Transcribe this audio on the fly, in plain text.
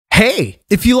Hey,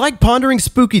 if you like pondering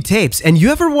spooky tapes and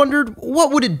you ever wondered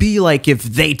what would it be like if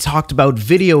they talked about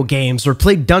video games or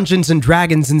played Dungeons and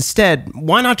Dragons instead,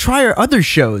 why not try our other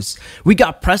shows? We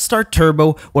got Press Start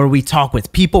Turbo, where we talk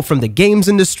with people from the games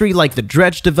industry like the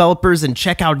Dredge developers and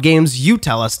check out games you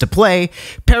tell us to play,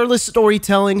 Perilous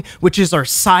Storytelling, which is our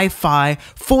sci-fi,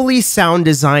 fully sound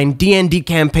designed D&D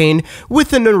campaign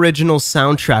with an original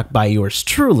soundtrack by yours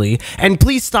truly, and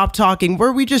Please Stop Talking,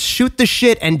 where we just shoot the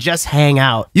shit and just hang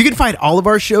out. You can find all of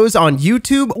our shows on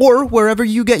YouTube or wherever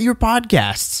you get your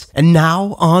podcasts. And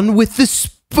now, on with the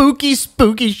spooky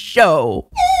show.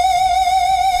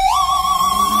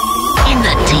 In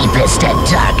the deepest and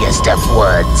darkest of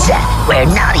woods, where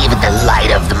not even the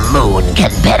light of the moon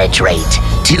can penetrate,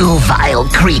 two vile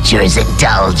creatures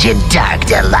indulge in dark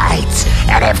delights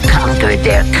and have conquered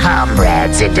their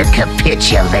comrades into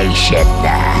capitulation.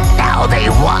 Now they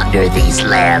wander these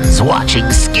lands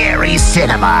watching scary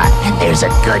cinema, and there's a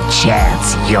good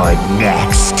chance you're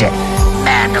next.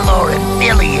 Mandalore and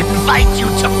Billy invite you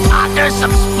to ponder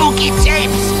some spooky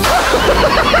tapes.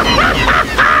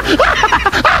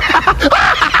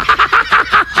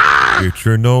 Get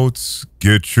your notes,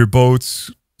 get your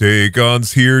boats.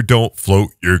 Dagon's here, don't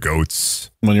float your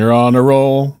goats. When you're on a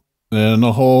roll in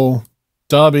a hole,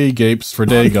 Dobby gapes for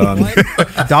Dagon.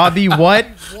 Dobby what?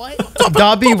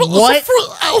 Dobby what?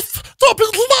 Dobby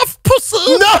love pussy.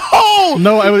 No!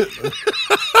 No, I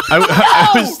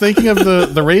was thinking of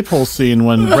the rape hole scene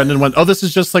when Brendan went, oh, this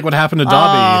is just like what happened to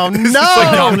Dobby. Oh, no!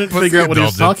 I couldn't figure out what he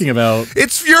was talking about.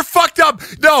 You're fucked up.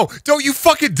 No, don't you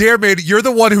fucking dare, man. You're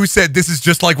the one who said this is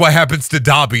just like what happens to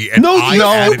Dobby. And No,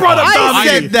 who brought up Dobby? I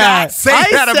said that. Say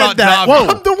that about Dobby. Whoa.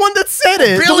 I'm the one that said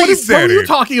it. Billy What said were you it.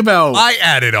 talking about? I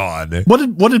added on.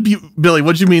 Billy,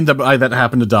 what did you mean that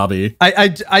happened to Dobby?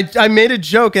 I made a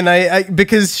joke and I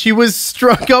because she was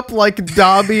struck up like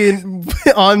Dobby and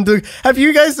on the. Have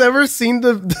you guys ever seen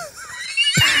the?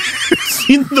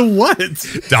 Seen the what?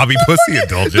 Dobby pussy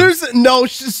indulgence. There's no.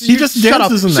 He just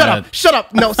dances in that. Shut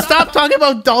up! No, stop talking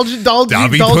about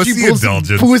Dobby pussy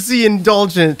indulgence. Pussy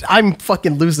indulgent. I'm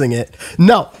fucking losing it.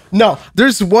 No.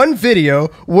 There's one video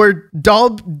where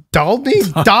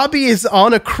Dobby is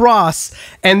on a cross,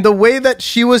 and the way that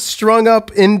she was strung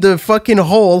up in the fucking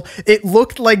hole, it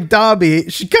looked like Dobby.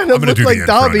 She kind of looked like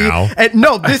Dobby. Now. And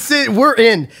no, we're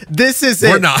in. This is it.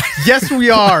 We're not. Yes, we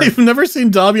are. I've never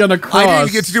seen Dobby on a cross. I didn't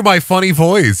even get to do my funny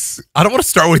voice. I don't want to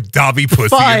start with Dobby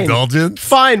pussy indulgence.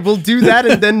 Fine, we'll do that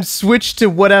and then switch to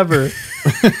whatever.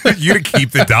 You to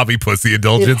keep the Dobby pussy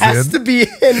indulgence It has to be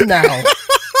in now.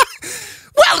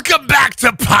 Welcome back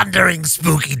to Pondering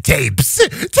Spooky Tapes.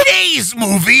 Today's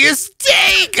movie is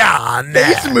Dagon.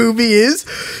 This movie is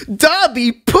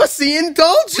Dobby Pussy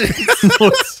Indulgence.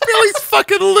 Billy's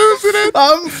fucking losing it.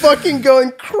 I'm fucking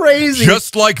going crazy.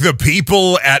 Just like the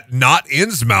people at Not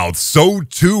Innsmouth, so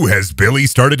too has Billy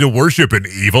started to worship an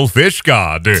evil fish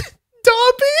god. Dobby?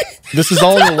 This is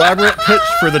all an elaborate pitch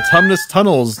for the Tumnus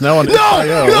Tunnels now on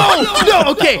itch.io. No,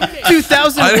 okay.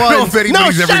 2001. I don't know if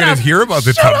anybody's ever going to hear about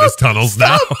the Tumnus Tunnels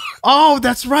now. Oh,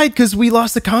 that's right, because we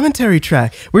lost the commentary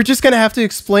track. We're just going to have to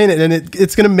explain it, and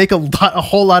it's going to make a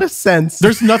whole lot of sense.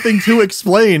 There's nothing to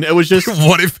explain. It was just...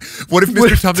 What if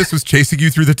Mr. Tumnus was chasing you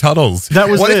through the tunnels? That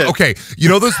was it. Okay, you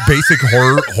know those basic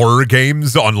horror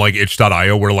games on like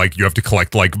itch.io where like you have to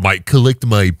collect my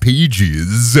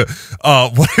pages?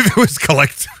 What if it was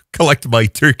collect my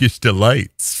Turkish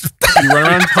delights? You run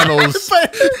around tunnels.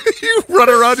 You run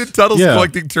around in tunnels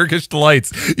collecting Turkish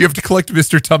delights. You have to collect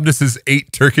Mr. Tumnus's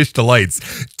 8 Turkish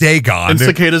delights. Dagon. And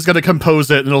Cicada's going to compose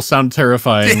it, and it'll sound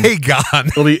terrifying. Dagon.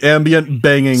 It'll be ambient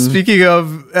banging. Speaking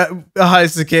of, hi,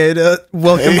 Cicada.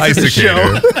 Welcome to the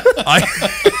show.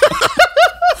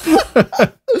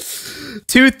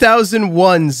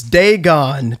 2001's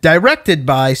Dagon, directed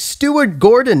by Stuart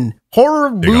Gordon.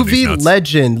 Horror movie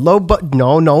legend. Low budget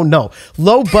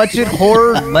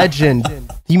horror legend.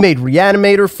 He made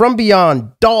Re-Animator, From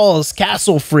Beyond, Dolls,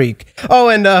 Castle Freak. Oh,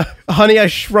 and Honey, I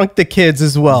Shrunk the Kids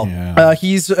as well. Yeah.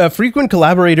 He's a frequent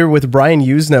collaborator with Brian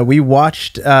Usna. We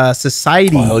watched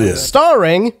Society,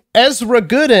 starring Ezra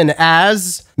Gooden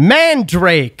as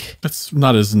Mandrake. That's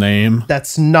not his name.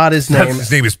 That's not his name. His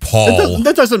name is Paul.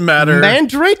 That doesn't matter.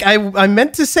 Mandrake? I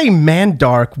meant to say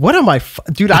Mandark. What am I?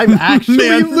 Dude, I'm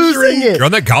actually losing it. You're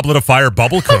on that Goblet of Fire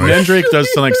bubble cushion. Mandrake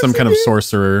does sound like some kind of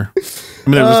sorcerer. I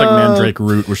mean, there's like Mandrake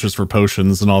Root, which is for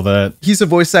potions and all that. He's a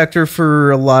voice actor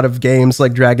for a lot of games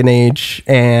like Dragon Age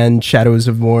and Shadows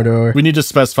of Mordor. We need to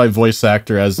specify voice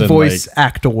actor as in Voice like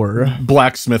actor.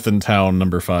 Blacksmith in Town,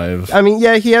 number 5. I mean,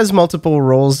 yeah, he has multiple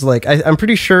roles. Like, I'm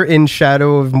pretty sure in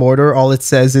Shadow of Mordor, all it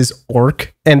says is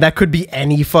orc. And that could be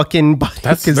any fucking body.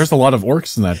 There's a lot of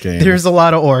orcs in that game. There's a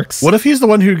lot of orcs. What if he's the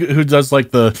one who does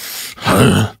like the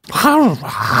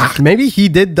Maybe he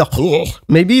did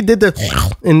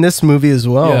the in this movie as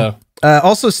well. Yeah.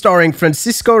 Also starring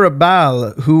Francisco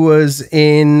Rabal, who was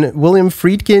in William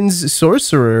Friedkin's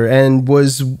Sorcerer and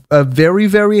was a very,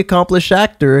 very accomplished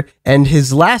actor. And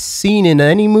his last scene in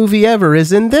any movie ever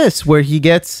is in this, where he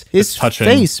gets his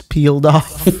face peeled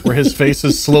off. Where his face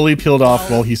is slowly peeled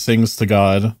off while he sings to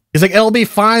God. He's like, it'll be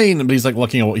fine. But he's like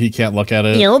looking at what he can't look at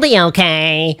it. You'll be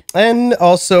okay. And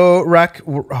also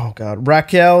Raquel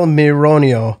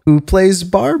Mironio, who plays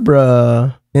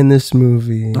Barbara in this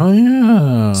movie. Oh,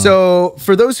 yeah. So,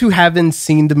 for those who haven't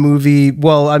seen the movie,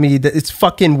 well, I mean, it's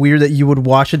fucking weird that you would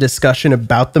watch a discussion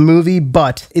about the movie,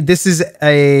 but this is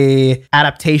a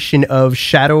adaptation of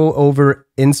Shadow over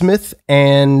Innsmouth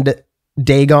and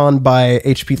Dagon by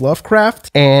H.P.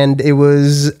 Lovecraft, and it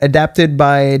was adapted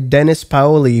by Dennis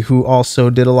Paoli, who also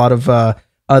did a lot of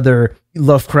other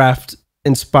Lovecraft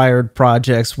inspired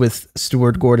projects with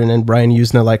Stuart Gordon and Brian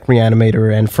Usna, like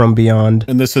Re-Animator and From Beyond.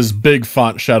 And this is big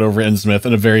font Shadow over Innsmouth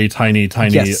and a very tiny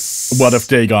Yes. what if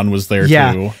Dagon was there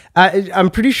too.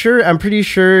 I'm pretty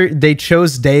sure they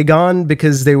chose Dagon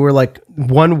because they were like,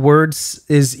 one word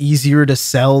is easier to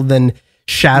sell than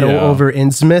Shadow over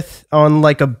Innsmouth on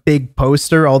like a big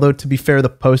poster, although to be fair, the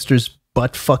poster's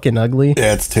butt fucking ugly.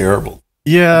 Yeah, it's terrible.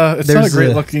 Yeah, it's not a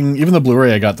great looking. Even the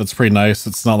Blu-ray I got, that's pretty nice.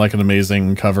 It's not like an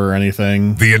amazing cover or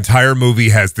anything. The entire movie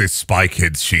has this Spy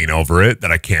Kids sheen over it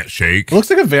that I can't shake. It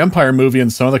looks like a vampire movie in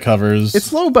some of the covers.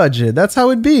 It's low budget. That's how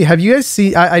it'd be. Have you guys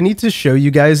seen? I need to show you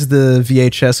guys the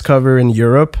VHS cover in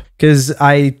Europe because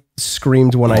I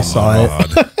screamed when I saw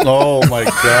it. Oh my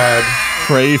God.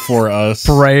 Pray for us.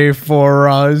 Pray for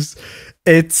us.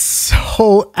 It's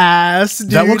so ass, dude.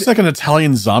 That looks like an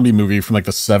Italian zombie movie from like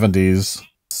the 70s.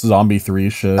 Zombie 3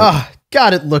 shit. Oh,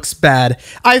 God, it looks bad.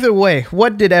 Either way,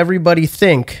 what did everybody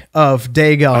think of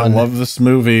Dagon? I love this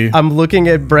movie. I'm looking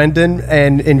at Brendan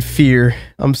and in fear.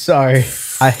 I'm sorry.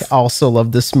 I also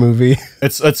love this movie.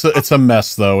 It's a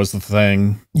mess though, is the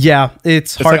thing. Yeah,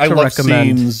 it's hard like, to I love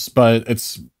recommend. Scenes, but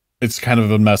it's kind of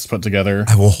a mess put together.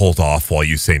 I will hold off while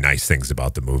you say nice things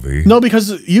about the movie. No,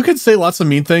 because you could say lots of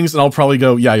mean things and I'll probably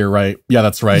go, yeah, you're right. Yeah,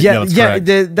 that's right. Yeah, that's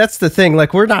correct. That's the thing.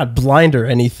 Like, we're not blind or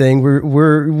anything.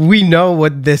 We know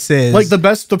what this is. Like the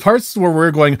parts where we're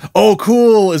going, oh,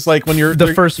 cool, is like when you're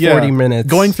the first 40 minutes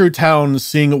going through town,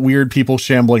 seeing weird people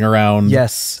shambling around.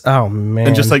 Yes. Oh man.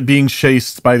 And just like being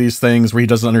chased by these things where he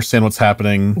doesn't understand what's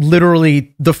happening.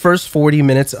 Literally, the first 40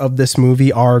 minutes of this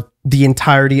movie are the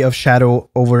entirety of Shadow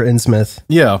over Innsmouth.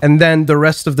 Yeah. And then the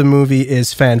rest of the movie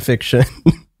is fan fiction.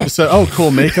 So, oh, cool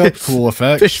makeup, cool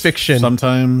effects. Fish fiction.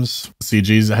 Sometimes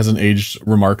CG hasn't aged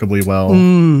remarkably well.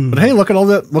 But hey, look at all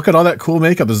that cool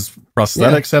makeup. There's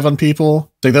prosthetics have on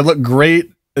people. Like, they look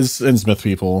great as Innsmouth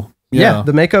people. Yeah,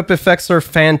 the makeup effects are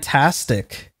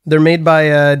fantastic. They're made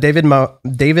by David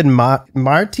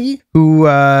Marty, who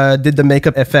did the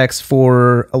makeup effects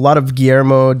for a lot of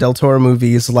Guillermo del Toro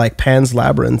movies like Pan's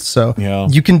Labyrinth. So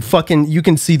you can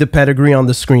see the pedigree on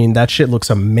the screen. That shit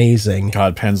looks amazing.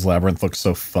 God, Pan's Labyrinth looks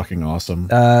so fucking awesome.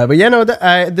 But yeah, no,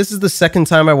 this is the second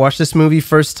time I watched this movie.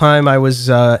 First time I was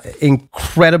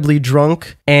incredibly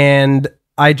drunk, and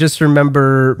I just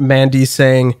remember Mandy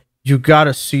saying, "You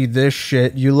gotta see this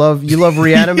shit. You love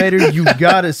Re-animator. You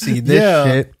gotta see this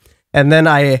shit." And then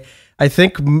I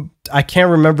think I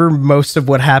can't remember most of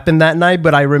what happened that night,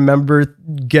 but I remember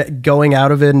going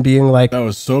out of it and being like, "That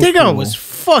was so Dagon cool. was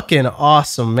fucking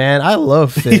awesome, man. I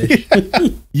love fish."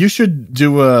 You should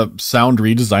do a sound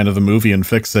redesign of the movie and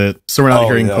fix it so we're not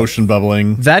hearing potion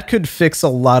bubbling. That could fix a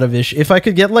lot of issues. If I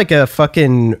could get like a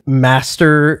fucking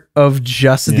master of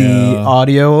just the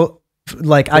audio.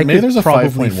 Like, but maybe there's a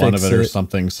 5.1 of it or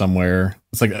something somewhere.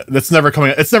 It's like it's never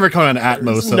coming on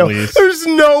Atmos at least. There's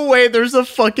no way there's a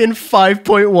fucking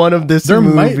 5.1 of this movie.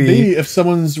 There might be if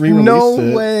someone's re-released it.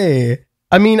 No way.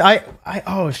 I mean,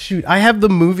 oh shoot, I have the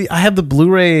movie, I have the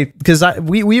Blu-ray because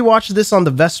we watched this on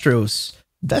the Vestros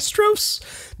Vestros,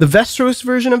 the Vestros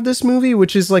version of this movie,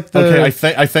 which is like the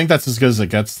Okay, I think that's as good as it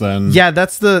gets then. yeah,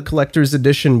 that's the collector's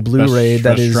edition Blu-ray.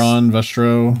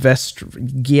 Vestro.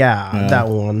 Yeah, that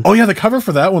one. Oh yeah, the cover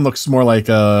for that one looks more like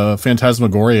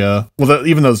Phantasmagoria. Well,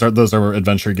 even those are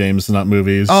adventure games, not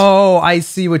movies. Oh, I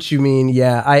see what you mean.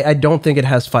 Yeah, I don't think it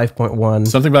has 5.1.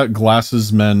 Something about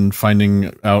glasses men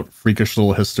finding out freakish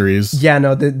little histories. Yeah,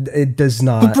 no, it does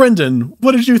not. But Brendan,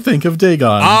 what did you think of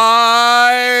Dagon?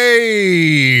 I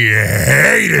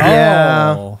hated it.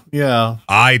 Yeah. Yeah.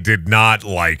 I did not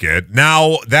like it.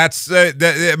 Now, that's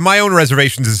my own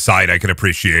reservations aside, I can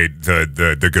appreciate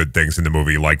the good things in the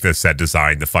movie, like the set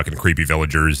design, the fucking creepy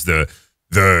villagers, the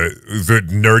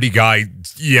nerdy guy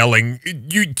yelling,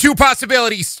 "You two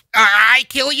possibilities. I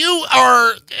kill you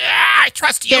or I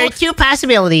trust you." There are two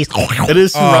possibilities. It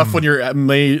is rough when your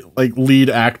lead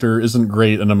actor isn't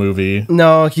great in a movie.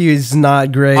 No, he's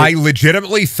not great. I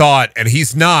legitimately thought, and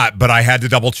he's not, but I had to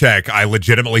double check. I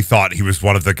legitimately thought he was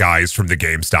one of the guys from the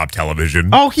GameStop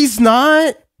television. Oh, he's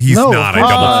not? He's No, not. I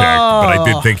double checked, but I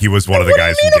did think he was one of the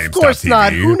guys from GameStop Of course TV.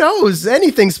 not. Who knows?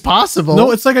 Anything's possible. No,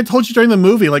 it's like I told you during the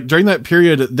movie. Like during that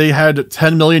period, they had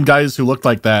 10 million guys who looked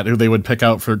like that, who they would pick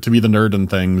out to be the nerd and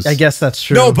things. I guess that's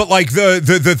true. No, but like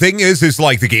the thing is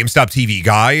like the GameStop TV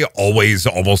guy always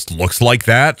almost looks like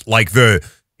that.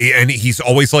 And he's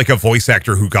always like a voice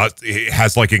actor who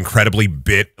has like incredibly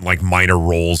minor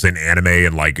roles in anime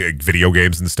and like video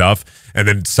games and stuff. And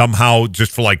then somehow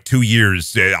just for like 2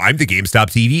 years, I'm the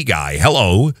GameStop TV guy.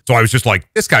 Hello. So I was just like,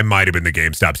 this guy might have been the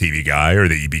GameStop TV guy or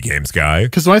the EB Games guy.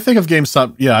 Because when I think of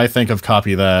GameStop, yeah, I think of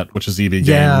Copy That, which is EB Games.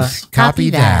 Yeah. Copy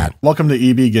that. Welcome to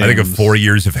EB Games. I think of 4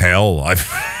 years of hell.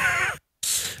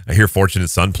 I hear Fortunate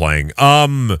Son playing.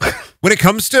 When it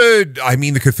comes to, I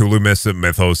mean, the Cthulhu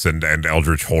mythos and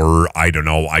Eldritch horror, I don't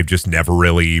know. I've just never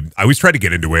really, I always try to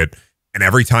get into it. And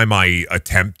every time I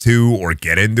attempt to or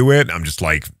get into it, I'm just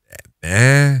like,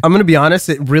 eh. I'm going to be honest.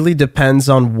 It really depends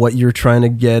on what you're trying to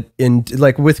get into.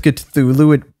 Like with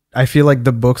Cthulhu, I feel like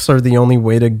the books are the only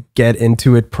way to get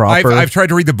into it proper. I've tried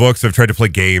to read the books. I've tried to play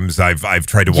games. I've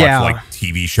tried to watch like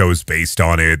TV shows based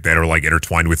on it that are like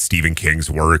intertwined with Stephen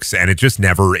King's works, and it just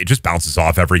bounces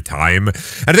off every time.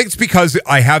 And I think it's because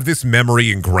I have this memory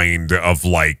ingrained of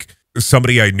like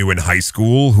somebody I knew in high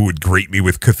school who would greet me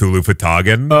with Cthulhu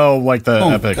Fatagan. Oh, like the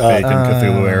epic Bacon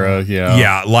Cthulhu era. Yeah.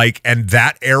 Yeah, like, and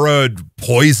that era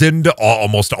poisoned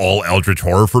almost all Eldritch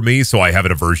horror for me, so I have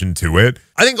an aversion to it.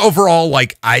 I think overall,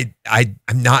 like, I'm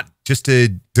not just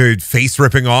the face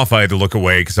ripping off. I had to look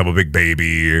away because I'm a big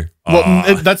baby.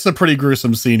 Well, that's a pretty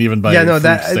gruesome scene, even by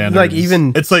standards. Like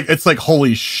even it's like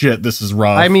holy shit, this is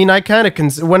rough. I mean, I kind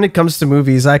of when it comes to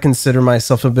movies, I consider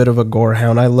myself a bit of a gore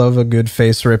hound. I love a good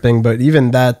face ripping, but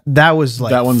even that was like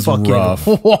that one's fucking rough.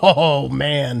 Whoa,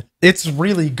 man, it's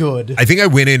really good. I think I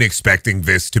went in expecting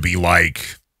this to be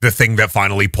like the thing that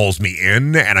finally pulls me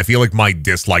in, and I feel like my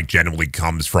dislike generally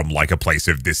comes from like a place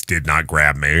of this did not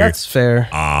grab me. That's fair.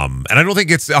 And I don't think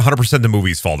it's 100% the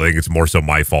movie's fault. I think it's more so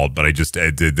my fault. But I just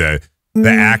did the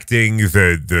acting,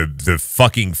 the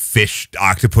fucking fish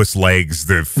octopus legs,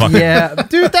 the fucking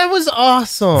dude, that was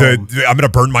awesome. I'm gonna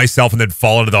burn myself and then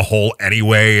fall into the hole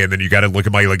anyway, and then you got to look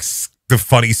at my like the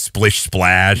funny splish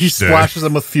splash. He splashes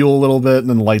them with fuel a little bit and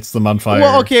then lights them on fire.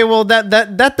 Well, okay, well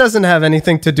that doesn't have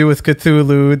anything to do with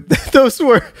Cthulhu.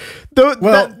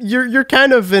 You're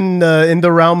kind of in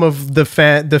the realm of the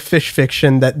fish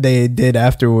fiction that they did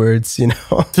afterwards, you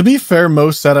know. To be fair,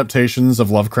 most adaptations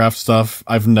of Lovecraft stuff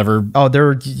I've never. Oh,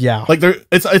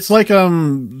 it's like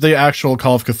the actual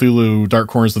Call of Cthulhu Dark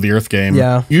Corners of the Earth game.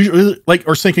 Yeah, usually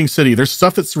or Sinking City. There's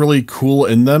stuff that's really cool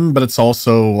in them, but it's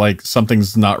also like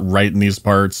something's not right in these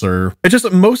parts, or it's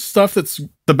just most stuff that's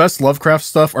the best Lovecraft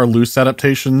stuff are loose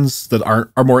adaptations that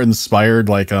are more inspired,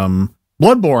 like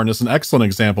Bloodborne is an excellent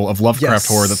example of Lovecraft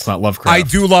horror that's not Lovecraft. I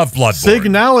do love Bloodborne.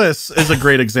 Signalis is a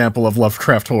great example of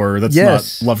Lovecraft horror that's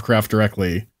not Lovecraft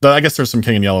directly. I guess there's some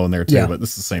King in Yellow in there too, but this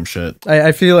is the same shit.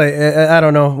 I feel like I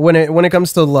don't know, when it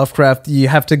comes to Lovecraft, you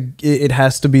have to it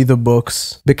has to be the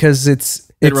books, because it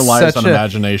relies on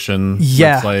imagination.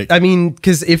 Yeah, I mean,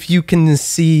 because if you can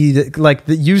see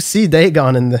you see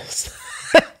Dagon in this.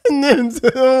 And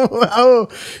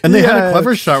they had a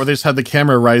clever shot where they just had the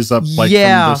camera rise up from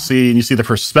the sea, and you see the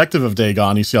perspective of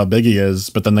Dagon, you see how big he is,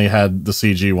 but then they had the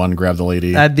CG one grab the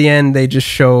lady. At the end, they just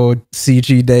showed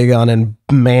CG Dagon, and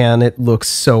man, it looks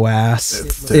so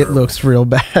ass. It looks real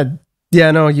bad.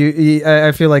 Yeah, no,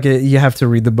 I feel like you have to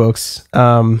read the books.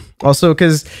 Also,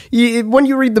 because when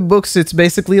you read the books, it's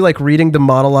basically like reading the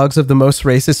monologues of the most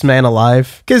racist man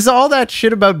alive. Because all that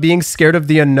shit about being scared of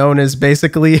the unknown is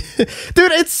basically,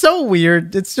 dude, it's so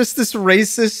weird. It's just this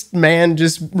racist man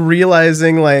just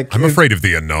realizing like, I'm afraid of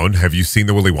the unknown. Have you seen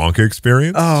the Willy Wonka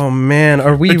experience? Oh man,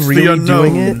 are we really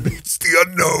doing it? It's the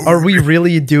unknown. Are we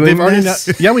really doing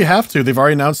this? Yeah, we have to. They've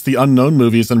already announced the Unknown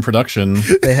movies in production.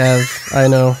 They have. I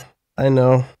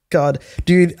know. God,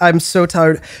 dude, I'm so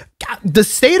tired. God, the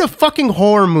state of fucking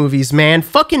horror movies, man.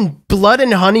 Fucking Blood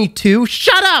and Honey 2.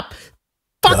 Shut up.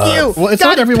 Fuck you. Well, it's God,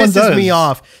 what everyone pisses does. me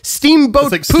off. Steamboat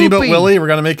It's like Poopy. Steamboat Willie, we're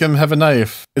gonna make him have a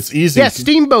knife. It's easy. Yeah,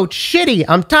 Steamboat shitty.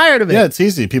 I'm tired of it. Yeah, it's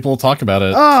easy. People will talk about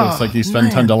it. Oh, so it's like you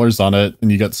spend $10 on it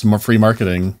and you get some more free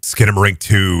marketing. Skinamarink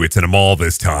 2. It's in a mall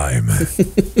this time.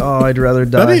 Oh, I'd rather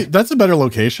die. That's a better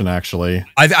location, actually.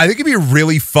 I think it'd be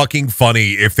really fucking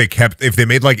funny if they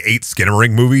made like 8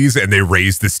 Skinamarink movies and they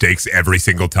raised the stakes every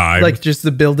single time. Like just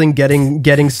the building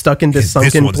getting stuck into This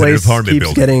sunken one's in an place apartment keeps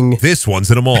building. getting. This one's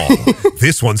in a mall.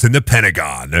 This one's in the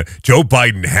Pentagon. Joe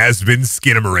Biden has been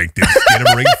Skinamarinked in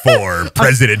Skinamarink 4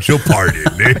 presidential pardon.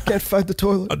 I can't find the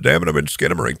toilet. Oh, damn it, I've been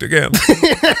Skinamarinked again.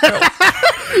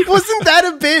 Wasn't that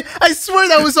a bit? I swear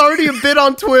that was already a bit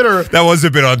on Twitter. That was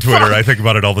a bit on Twitter. I think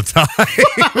about it all the time.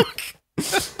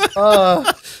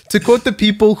 To quote the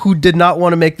people who did not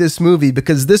want to make this movie,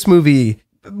 because this movie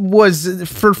was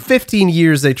for 15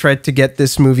 years they tried to get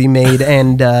this movie made,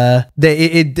 and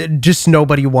just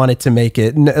nobody wanted to make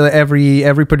it.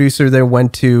 Every producer they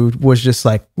went to was just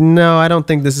like, no, I don't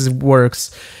think this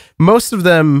works. Most of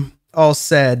them all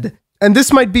said, and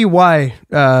this might be why,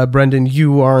 Brendan,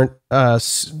 you aren't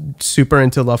super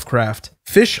into Lovecraft.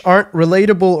 Fish aren't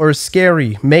relatable or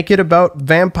scary. Make it about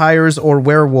vampires or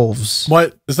werewolves.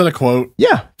 What? Is that a quote?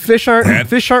 Yeah, fish aren't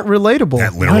relatable.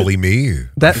 That literally me.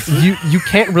 That you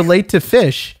can't relate to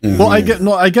fish. Well, I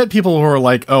get people who are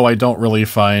like, oh, I don't really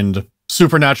find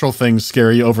supernatural things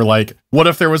scary over like, what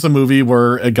if there was a movie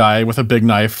where a guy with a big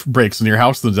knife breaks into your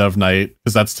house in the dead of night?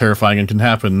 Because that's terrifying and can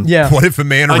happen. Yeah. What if a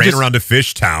man ran around a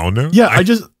fish town? Yeah, I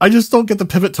just don't get the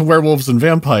pivot to werewolves and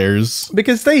vampires.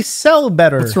 Because they sell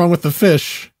better. What's wrong with the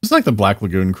fish? It's like the Black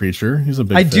Lagoon creature. He's a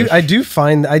big fish. I do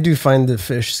find the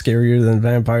fish scarier than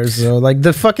vampires though. Like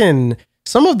the fucking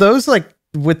some of those like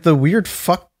with the weird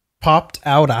popped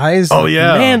out eyes. Oh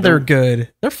yeah, man, they're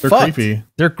good. They're fucked. creepy.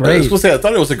 They're I was great. supposed to say, I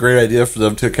thought it was a great idea for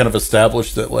them to kind of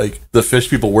establish that like the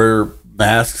fish people wear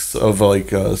masks of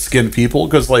like skinned people,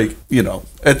 because like, you know,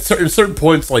 at certain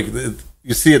points like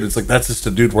you see it, it's like that's just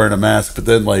a dude wearing a mask, but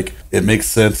then like it makes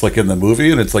sense like in the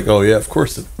movie, and it's like, oh yeah, of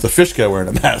course it's a fish guy wearing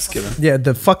a mask, you know?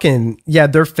 Yeah,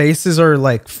 their faces are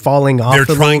like falling off. They're a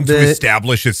trying little to bit.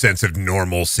 establish a sense of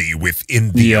normalcy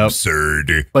within the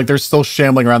absurd. Like they're still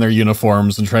shambling around their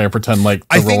uniforms and trying to pretend like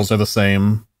the roles are the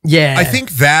same. Yeah, I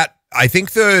think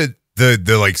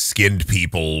the like skinned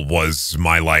people was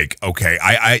my like, okay,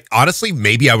 I honestly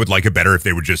maybe I would like it better if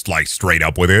they were just like straight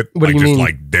up with it. What like do you just mean?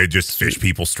 like they're just fish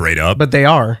people straight up. but they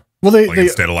are. Well, like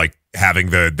instead of like having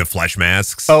the flesh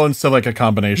masks. Oh, instead of like a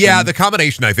combination. Yeah, the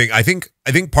combination. I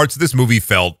think parts of this movie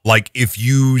felt like if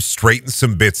you straighten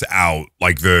some bits out,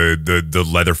 like the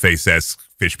Leatherface-esque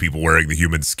fish people wearing the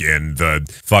human skin,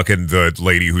 the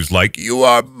lady who's like, "You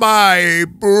are my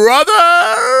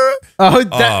brother." Oh,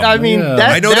 I mean, yeah.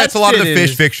 I know that's a lot of the shit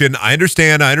fish is- fiction. I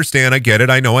understand. I get it.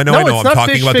 I know. No, I'm it's not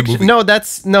talking fish about fiction. the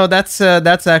movie.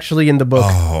 That's actually in the book.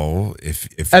 Oh,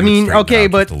 if I you would mean, straighten okay, it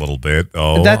out but just a little bit.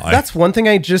 Oh, that's one thing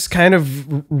I just kind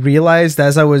of realized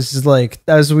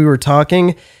as we were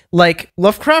talking. Like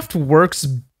Lovecraft works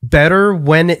better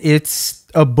when it's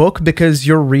a book because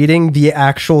you're reading the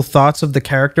actual thoughts of the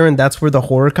character, and that's where the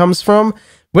horror comes from.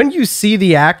 When you see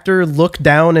the actor look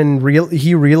down and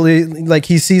he really like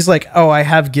he sees like, oh, I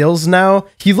have gills now.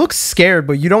 He looks scared,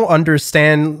 but you don't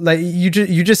understand. Like you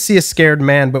just see a scared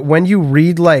man. But when you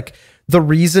read like the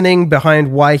reasoning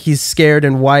behind why he's scared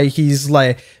and why he's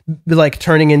like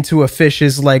turning into a fish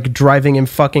is like driving him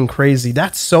fucking crazy.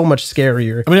 That's so much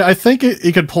scarier. I mean, I think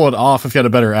he could pull it off if he had a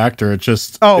better actor. It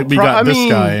just, we got this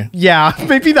guy. Yeah,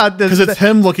 maybe not this. Because it's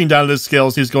him looking down at his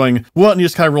scales. He's going, what? And he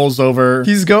just kind of rolls over.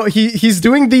 He's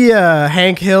doing the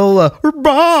Hank Hill.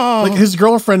 Like his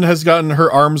girlfriend has gotten her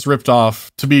arms ripped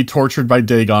off to be tortured by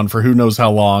Dagon for who knows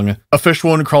how long. A fish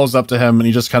woman crawls up to him and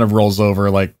he just kind of rolls over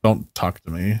like, don't talk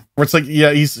to me. Where it's like,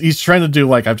 yeah, he's trying to do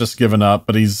like, I've just given up,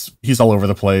 but he's all over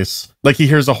the place. Like he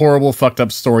hears a horrible fucked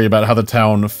up story about how the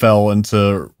town fell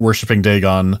into worshiping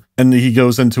Dagon, and he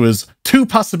goes into his 2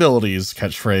 possibilities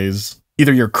catchphrase.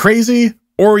 Either you're crazy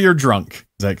or you're drunk.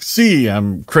 He's like, see,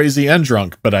 I'm crazy and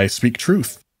drunk, but I speak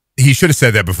truth. He should have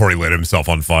said that before he lit himself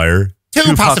on fire.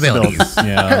 Two possibilities.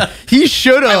 Yeah. He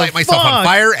should have. I light myself on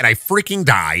fire and I freaking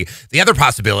die. The other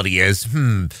possibility is,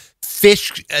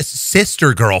 fish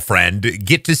sister girlfriend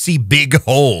get to see Big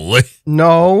Hole.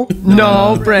 No,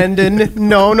 Brendan.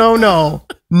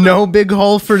 No big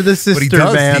hole for the sister, But he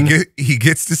does. man. He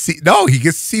gets to see. No, he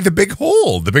gets to see the big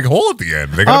hole. The big hole at the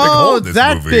end. They got a big hole in this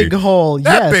that movie. big hole.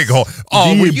 That Yes. big hole.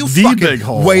 Oh, The- were you the fucking? big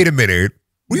hole. Wait a minute.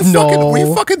 Were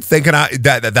you fucking thinking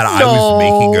that I was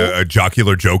making a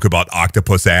jocular joke about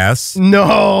octopus ass?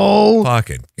 No.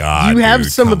 Fucking God. You have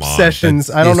dude, some come on. obsessions.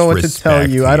 The I don't know what to tell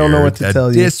you. I don't know what to The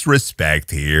tell you.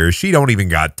 Disrespect here. She don't even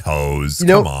got toes.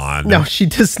 Come on. No, she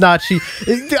does not.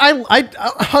 I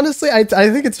honestly, I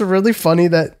think it's really funny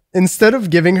that instead of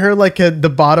giving her like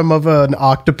the bottom of an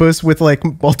octopus with like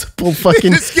multiple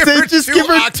fucking, Just give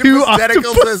her two octopus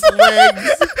tentacles octopus as legs.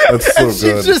 That's so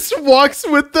She good. just walks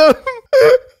with them.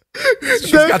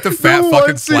 She's got the fat one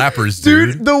fucking scene- flappers,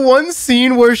 dude. The one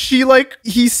scene where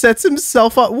he sets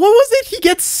himself up. What was it? He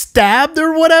gets stabbed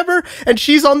or whatever, and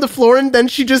she's on the floor, and then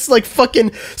she just like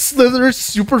fucking slithers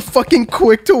super fucking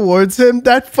quick towards him.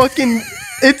 That fucking.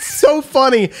 It's so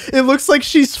funny. It looks like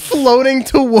she's floating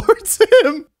towards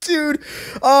him. Dude.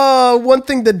 One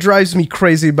thing that drives me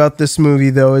crazy about this movie,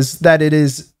 though, is that it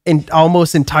is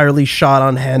almost entirely shot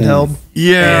on handheld.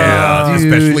 Yeah,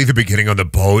 dude. especially the beginning on the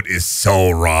boat is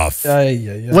so rough.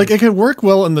 Like it could work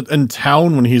well in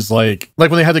town when he's like when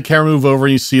they had the camera move over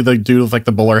and you see the dude with like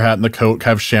the bowler hat and the coat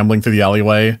kind of shambling through the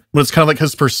alleyway. When it's kind of like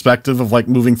his perspective of like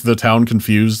moving through the town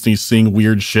confused and he's seeing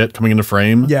weird shit coming into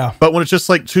frame. Yeah. But when it's just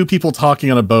like two people talking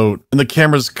on a boat and the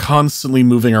camera's constantly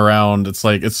moving around, it's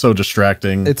like it's so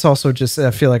distracting. It's also just,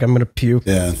 I feel like I'm gonna puke.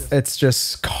 Yeah. It's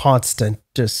just constant.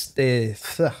 Just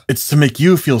It's to make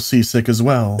you feel seasick as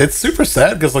well. It's super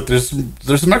sad because like there's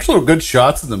some actual good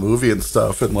shots in the movie and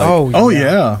stuff, and like Oh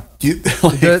yeah.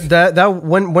 like, that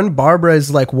when Barbara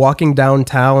is like walking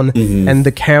downtown and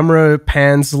the camera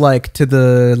pans like to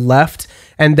the left,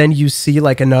 and then you see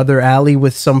like another alley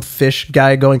with some fish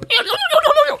guy going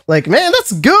like, man,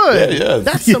 that's good. Yeah.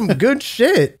 That's some good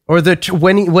shit. Or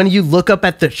when you look up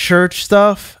at the church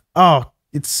stuff, oh,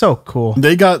 it's so cool.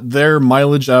 They got their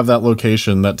mileage out of that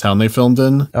location, that town they filmed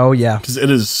in, Oh yeah. because it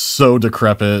is so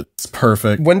decrepit. It's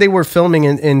perfect. When they were filming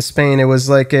in Spain, it was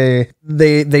like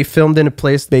they filmed in a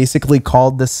place basically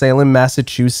called the Salem,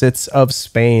 Massachusetts of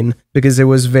Spain, because it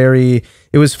was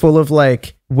full of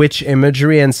like witch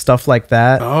imagery and stuff like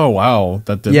that. Oh wow,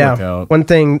 that did work out. One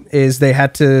thing is they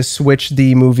had to switch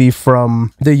the movie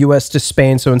from the US to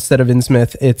Spain, so instead of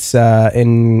Innsmouth, it's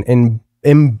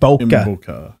in Boca.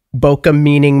 Boca. Boca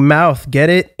meaning mouth. Get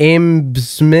it?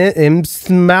 Imsmouth?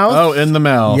 Oh, in the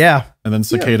mouth. Yeah. And then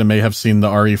Cicada may have seen the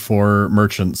RE4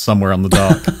 merchant somewhere on the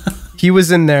dock. He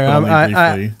was in there. Only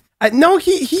briefly. No,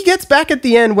 he gets back at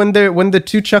the end when the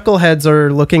two chuckleheads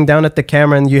are looking down at the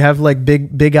camera, and you have like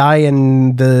Big Eye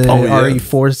and the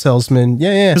RE4 salesman.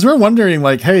 Yeah. Because we're wondering,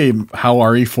 like, hey, how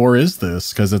RE4 is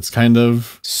this? Because it's kind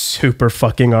of Super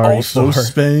fucking RE4. also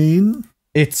Spain.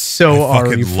 It's so I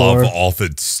fucking RE4. love all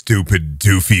the stupid,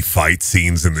 doofy fight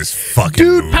scenes in this fucking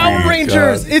Dude, movie. Power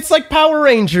Rangers. It's like Power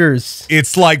Rangers.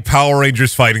 It's like Power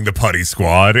Rangers fighting the Putty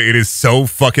Squad. It is so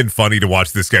fucking funny to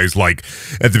watch this guy's like,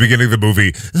 at the beginning of the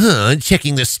movie,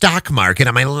 checking the stock market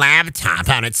on my laptop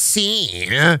out at sea.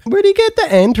 Where'd he get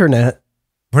the internet?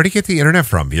 Where'd he get the internet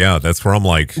from? Yeah, that's where I'm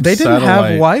like, They didn't have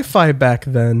Satellite. Wi-Fi back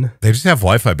then. they just have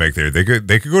Wi-Fi back there. They could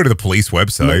go to the police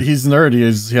website. He's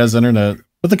nerdy. He has internet.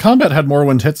 But the combat had more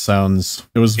when hit sounds.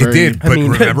 It was It very... did, but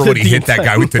remember when he hit that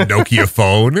guy with the Nokia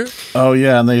phone? Oh,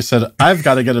 yeah. And they said, I've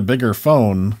got to get a bigger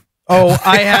phone. Oh,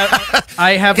 I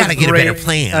have Gotta get a better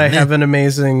plan. I have an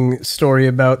amazing story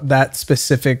about that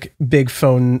specific big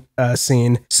phone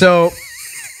scene. So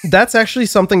that's actually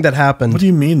something that happened. What do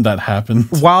you mean that happened?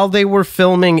 While they were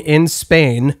filming in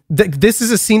Spain. This is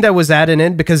a scene that was added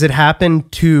in because it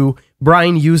happened to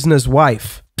Brian Usna's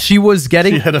wife. She was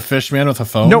getting... She hit a fish man with a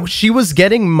phone? No, she was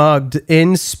getting mugged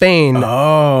in Spain.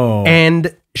 Oh.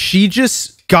 And she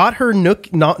just got her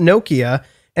Nokia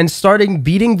and started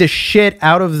beating the shit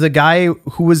out of the guy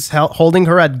who was holding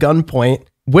her at gunpoint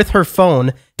with her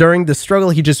phone. During the struggle,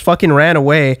 he just fucking ran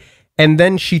away. And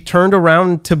then she turned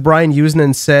around to Brian Usna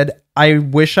and said, I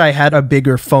wish I had a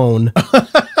bigger phone.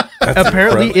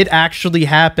 Apparently it actually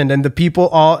happened, and the people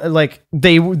all like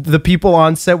the people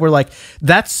on set were like,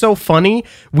 that's so funny,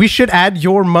 we should add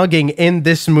your mugging in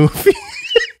this movie.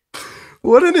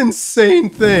 What an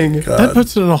insane thing. That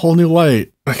puts it in a whole new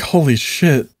light. Like, holy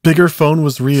shit. Bigger phone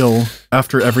was real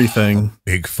after everything.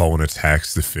 Big phone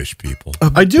attacks the fish people.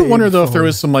 I do wonder, though, if there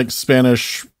was some, like,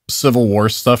 Spanish Civil War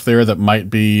stuff there that might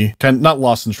be kind of not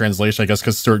lost in translation, I guess,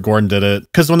 because Stuart Gordon did it.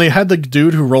 Because when they had the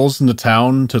dude who rolls into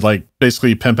town to like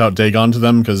basically pimp out Dagon to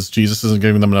them because Jesus isn't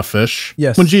giving them enough fish.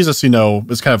 Yes. When Jesus,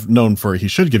 is kind of known for he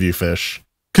should give you fish.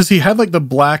 Because he had like the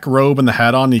black robe and the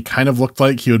hat on, he kind of looked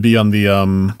like he would be on the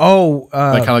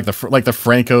like kind of like the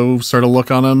Franco sort of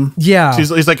look on him. Yeah,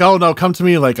 so he's like, oh no, come to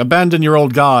me, like abandon your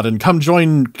old god and come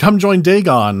join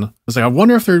Dagon. I was like, I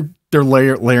wonder if they're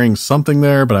layering something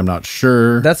there, but I'm not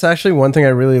sure. That's actually one thing I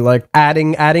really like.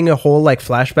 Adding a whole like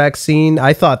flashback scene.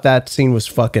 I thought that scene was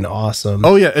fucking awesome.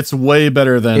 Oh yeah, it's way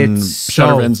better than It's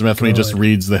Shadow of so Innsmouth when he just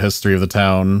reads the history of the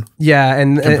town. Yeah,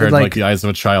 and Compared to like like the eyes of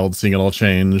a child seeing it all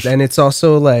change. and it's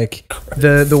also like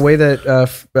the way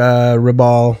that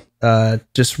Ribal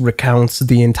just recounts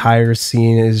the entire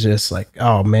scene is just like,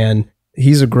 oh man,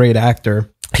 he's a great actor.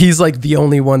 He's like the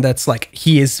only one that's like,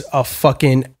 he is a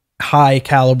fucking high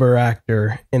caliber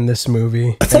actor in this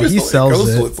movie. That's and always he the way sells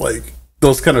goes it. with like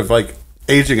those kind of like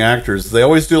aging actors. They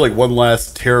always do like one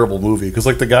last terrible movie because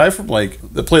like the guy from like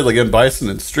that played like M. Bison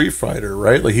in Street Fighter,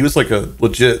 right? Like he was like a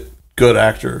legit good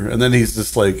actor, and then he's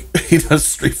just like he does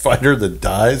Street Fighter that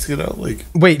dies, like.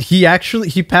 Wait,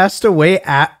 he passed away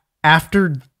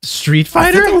after Street I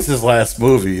Fighter? think that was his last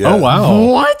movie. Yeah. Oh wow.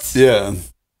 What? Yeah.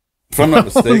 If I'm not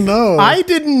mistaken. No. I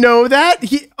didn't know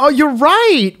that. You're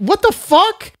right. What the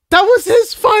fuck? That was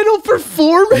his final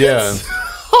performance? Yeah.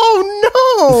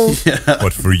 Oh no. Yeah.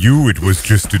 But for you, it was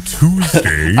just a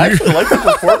Tuesday. I actually like the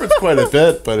performance quite a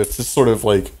bit, but it's just sort of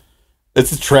like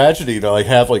it's a tragedy to like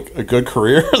have like a good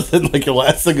career, then like your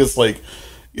last thing is like,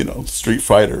 Street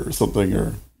Fighter or something,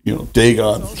 or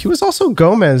Dagon. He was also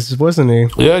Gomez, wasn't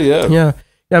he? Yeah, yeah. Yeah.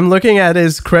 I'm looking at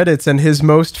his credits, and his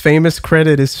most famous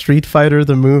credit is Street Fighter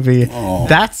the movie. Oh.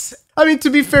 I mean, to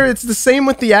be fair, it's the same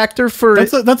with the actor for...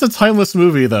 That's a timeless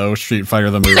movie though, Street Fighter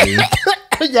the movie.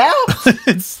 Yeah.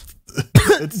 it's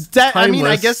I mean,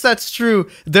 I timeless. guess that's true.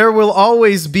 There will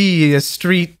always be a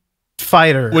Street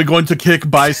Fighter. We're going to kick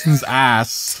Bison's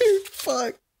ass. Dude,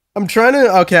 fuck. I'm trying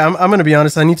to... Okay, I'm going to be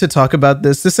honest. I need to talk about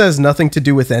this. This has nothing to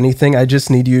do with anything. I just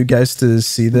need you guys to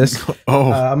see this.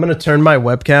 I'm going to turn my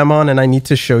webcam on, and I need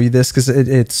to show you this because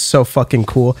it's so fucking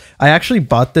cool. I actually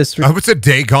bought this... Oh, it's a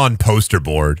Dagon poster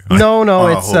board. No,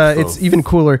 I hope so. it's even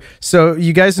cooler. So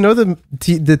you guys know the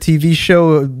TV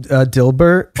show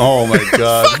Dilbert? Oh my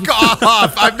god. Fuck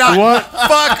off! I'm not. What?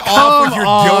 Fuck off with your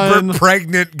on. Dilbert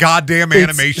pregnant goddamn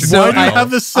animation. so style. I have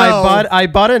the cell. I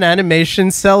bought an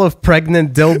animation cell of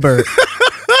pregnant Dilbert.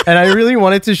 And I really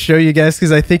wanted to show you guys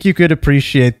because I think you could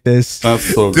appreciate this. That's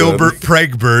so good. Dilbert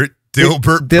Pregbert.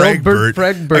 Dilbert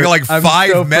Pregbert. I got like I'm 5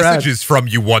 so proud. messages from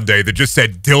you one day that just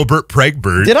said Dilbert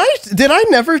Pregbert. Did I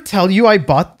never tell you I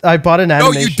bought an No,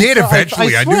 animation? you did cell?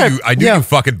 eventually. I swear. knew you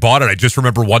fucking bought it. I just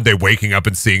remember one day waking up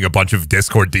and seeing a bunch of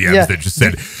Discord DMs Yeah. that just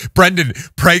said Brendan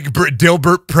Pregbert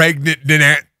Dilbert Pregnant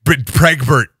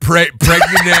Pregbert Pregnant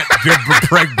Dilbert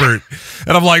Pregbert.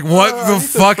 And I'm like, what the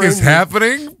fuck is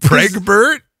happening?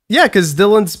 Pregbert? Yeah, because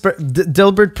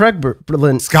Dilbert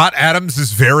Pregbert. Scott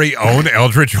Adams' very own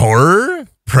Eldritch Horror?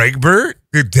 Pregbert?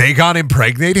 Did Dagon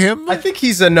impregnate him? I think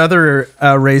he's another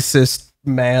racist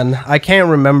man. I can't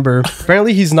remember.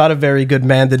 Apparently, he's not a very good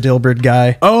man, the Dilbert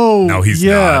guy. Oh, No, he's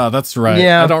yeah, not. that's right.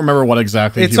 Yeah. I don't remember what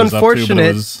exactly It's he was unfortunate up to, but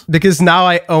it was... because now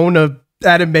I own a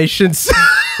animation cell.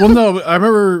 Well, no, I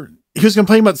remember he was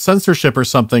complaining about censorship or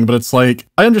something, but it's like,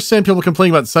 I understand people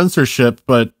complaining about censorship,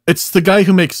 but it's the guy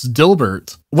who makes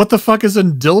Dilbert. What the fuck is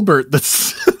in Dilbert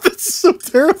that's so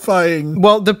terrifying?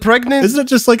 Well, the pregnant... Isn't it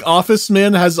just like Office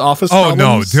Man has office Oh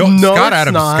no, problems? No, Scott it's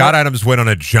Adams. not. Scott Adams went on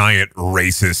a giant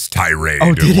racist tirade.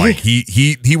 Oh, did he? Like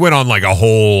he went on like a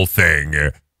whole thing.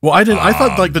 Well, I didn't. I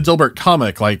thought like the Dilbert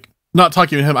comic, like not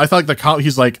talking to him. I thought like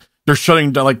he's like they're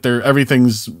shutting down, like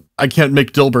everything's. I can't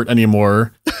make Dilbert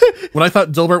anymore. When I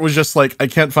thought Dilbert was just like I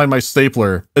can't find my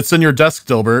stapler. It's in your desk,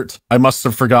 Dilbert. I must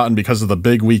have forgotten because of the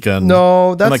big weekend.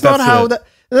 No, that's like, not that's how it. that.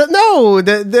 No,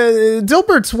 the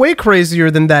Dilbert's way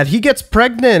crazier than that. He gets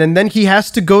pregnant and then he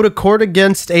has to go to court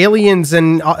against aliens,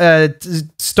 and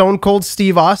Stone Cold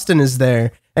Steve Austin is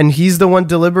there, and he's the one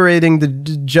deliberating the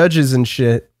judges and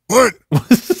shit. What? I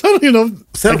don't even know.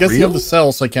 that I guess you real? have the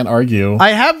cell, so I can't argue. I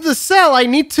have the cell. I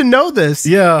need to know this.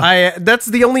 Yeah. That's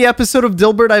the only episode of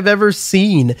Dilbert I've ever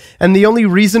seen, and the only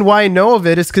reason why I know of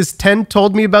it is because Ten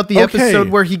told me about the Okay. episode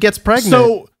where he gets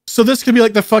pregnant. So this could be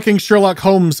like the fucking Sherlock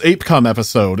Holmes Apecom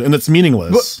episode, and it's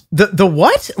meaningless. The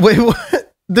what? Wait,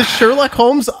 what? The Sherlock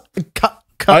Holmes?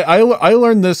 I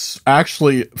learned this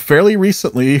actually fairly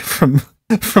recently from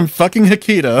fucking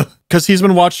Cicada, because he's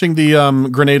been watching the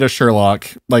Grenada Sherlock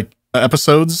like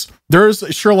episodes. There's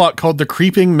a Sherlock called The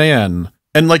Creeping Man,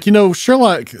 and like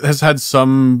Sherlock has had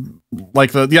some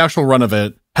like the actual run of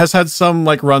it has had some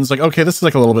like runs like, okay, this is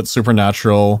like a little bit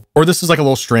supernatural, or this is like a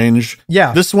little strange.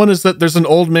 Yeah. This one is that there's an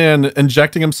old man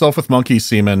injecting himself with monkey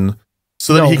semen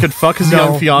so that he could fuck his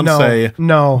young fiance.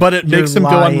 No, but it makes him go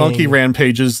on monkey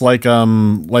rampages like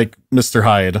Mr.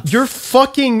 Hyde. You're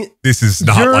fucking. This is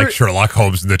not like Sherlock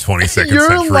Holmes in the 22nd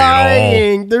century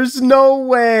lying. at all. There's no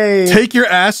way. Take your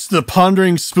ass to the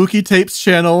Pondering Spooky Tapes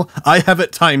channel. I have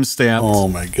it timestamped. Oh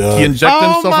my god. He injected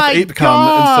himself with ape cum,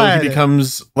 and so he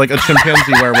becomes like a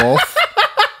chimpanzee werewolf.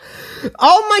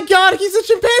 Oh my god, he's a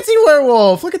chimpanzee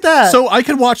werewolf. Look at that. So I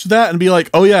could watch that and be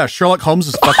like, oh yeah, Sherlock Holmes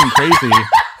is fucking crazy.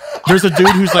 There's a dude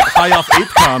who's like high off ape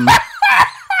cum.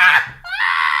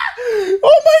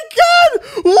 Oh my god!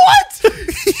 What?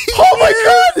 Oh my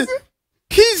god!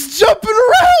 He's jumping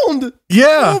around!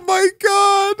 Yeah. Oh my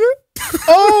god.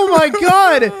 Oh my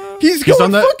god! He's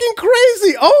going fucking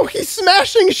crazy! Oh, he's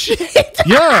smashing shit!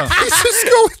 Yeah. He's just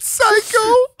going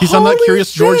psycho. He's on that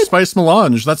Curious George Spice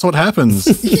melange. That's what happens.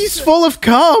 He's full of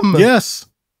cum. Yes.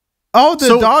 Oh,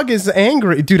 the dog is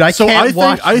angry. Dude, I can't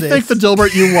watch this. I think the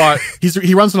Dilbert you watch,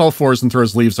 he runs on all fours and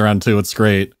throws leaves around too. It's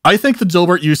great. I think the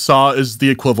Dilbert you saw is the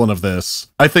equivalent of this.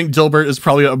 I think Dilbert is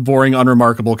probably a boring,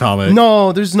 unremarkable comic.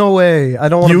 No, there's no way. I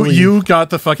don't want to believe. You got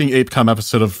the fucking ape cum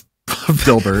episode of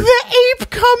Dilbert. The ape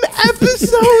cum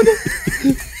episode.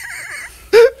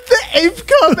 The ape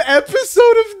cum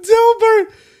episode of Dilbert.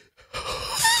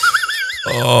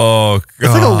 Oh god.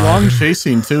 It's like a long chase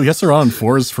scene too. He has to run on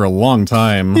fours for a long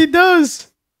time. He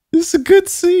does. This is a good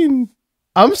scene.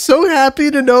 I'm so happy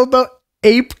to know about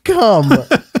ape cum.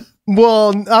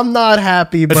 Well, I'm not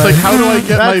happy, but it's like, how do I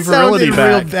get my virility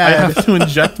back? I have to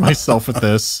inject myself with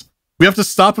this. We have to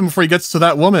stop him before he gets to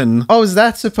that woman. Oh, is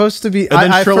that supposed to be?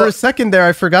 For a second there,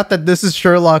 I forgot that this is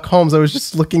Sherlock Holmes. I was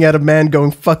just looking at a man going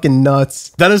fucking nuts.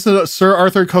 That is a Sir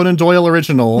Arthur Conan Doyle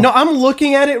original. No, I'm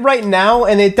looking at it right now,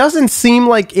 and it doesn't seem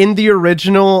like in the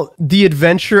original, The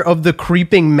Adventure of the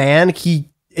Creeping Man, he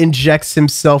injects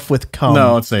himself with cum.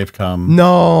 No, it's ape cum.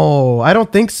 No, I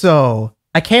don't think so.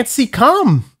 I can't see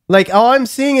cum. Like, all I'm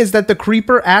seeing is that the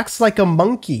creeper acts like a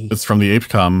monkey. It's from the ape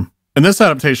cum. And this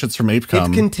adaptation is from ape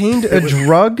cum. It contained a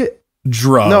drug.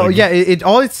 Drug. No, yeah, it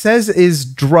all it says is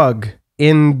drug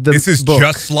in the This is book.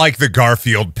 just like the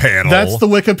Garfield panel. That's the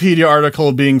Wikipedia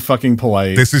article being fucking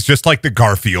polite. This is just like the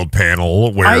Garfield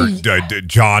panel where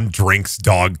John drinks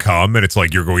dog cum, and it's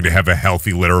like you're going to have a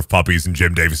healthy litter of puppies, and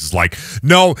Jim Davis is like,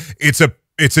 no, it's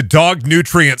a dog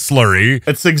nutrient slurry.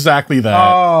 It's exactly that.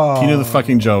 Oh. He knew the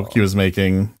fucking joke he was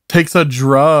making. Takes a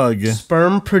drug.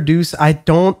 Sperm produce. I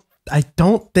don't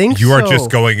think you so. are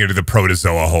just going into the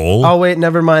protozoa hole. Oh wait,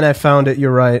 never mind. I found it.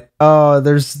 You're right. Oh,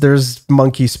 there's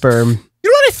monkey sperm. You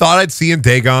know what I thought I'd see in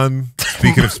Dagon?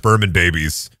 Speaking of sperm and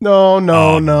babies. No.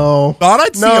 Thought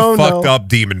I'd see a fucked up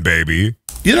demon baby.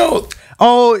 You know.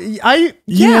 Oh,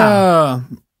 Yeah.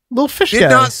 Little fish Did guy.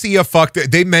 not see a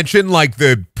fucked. They mentioned like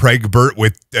the Pregbert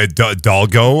with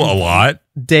Dalgo a lot.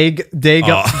 Dagon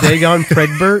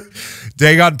Pregbert.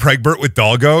 Dagon Pregbert with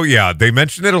Dalgo. Yeah, they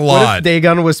mention it a lot. What if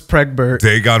Dagon was Pregbert?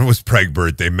 Dagon was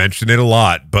Pregbert. They mention it a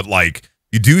lot. But like,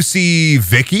 you do see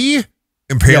Vicky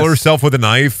impale herself with a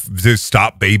knife to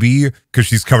stop baby because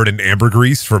she's covered in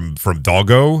ambergrease from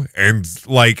Dalgo. And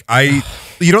like,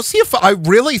 you don't see I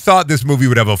really thought this movie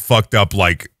would have a fucked up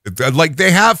like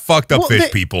they have fucked up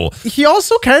fish people. He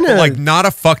also kind of like not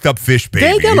a fucked up fish baby.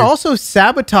 Dagon also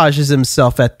sabotages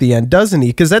himself at the end, doesn't he?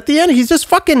 Because at the end he's just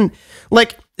fucking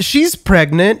like, she's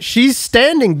pregnant, she's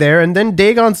standing there, and then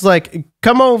Dagon's like,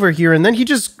 come over here, and then he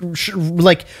just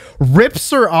like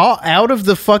rips her out of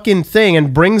the fucking thing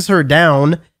and brings her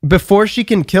down before she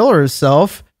can kill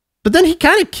herself. But then he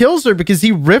kind of kills her because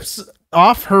he rips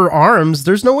off her arms.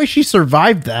 There's no way she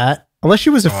survived that. Unless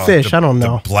she was a fish, I don't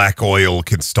know. The black oil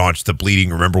can staunch the bleeding.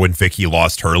 Remember when Vicky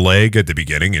lost her leg at the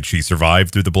beginning and she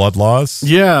survived through the blood loss?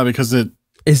 Yeah, because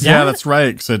yeah, that's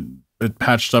right. Because it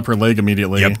patched up her leg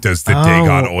immediately. Yep. Does the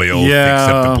Dagon oil fix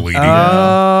up the bleeding?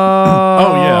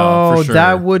 Oh yeah, for sure.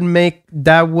 That would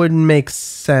make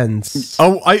sense.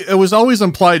 Oh, it was always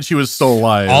implied she was still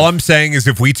alive. All I'm saying is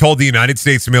if we told the United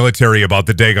States military about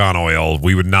the Dagon oil,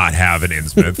 we would not have an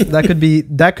Innsmouth. that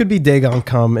could be Dagon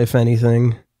cum, if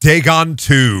anything. Dagon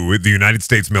 2, the United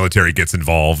States military gets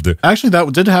involved. Actually,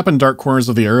 that did happen in Dark Corners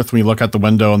of the Earth when you look out the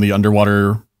window in the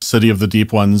underwater city of the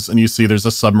Deep Ones, and you see there's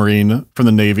a submarine from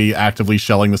the Navy actively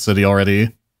shelling the city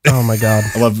already. Oh my god!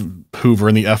 I love Hoover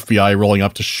and the FBI rolling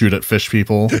up to shoot at fish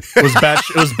people. It was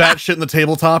batshit in the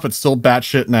tabletop. It's still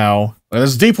batshit now.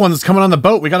 There's Deep Ones coming on the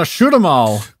boat. We gotta shoot them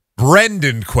all.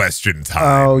 Brendan question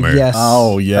time. Oh yes.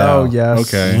 Oh yeah. Oh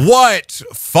yes. Okay. What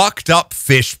fucked up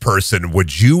fish person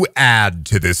would you add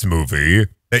to this movie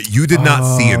that you did not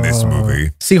see in this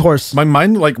movie. Seahorse. My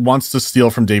mind like wants to steal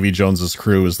from Davy Jones's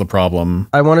crew is the problem.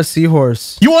 I want a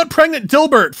seahorse. You want pregnant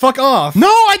Dilbert? Fuck off. No,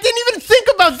 I didn't even think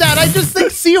about that. I just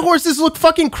think seahorses look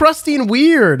fucking crusty and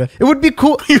weird. It would be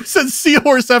cool. You said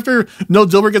seahorse after no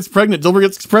Dilbert gets pregnant. Dilbert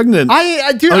gets pregnant.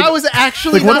 Dude, I was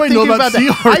actually like, what not do I know thinking about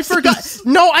about that. I forgot.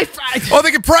 No, Oh,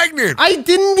 they get pregnant. I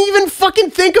didn't even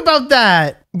fucking think about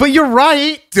that. But you're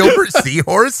right. Dilbert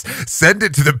Seahorse? Send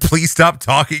it to the Please Stop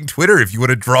Talking Twitter if you want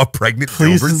to draw a pregnant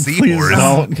Dilbert Seahorse.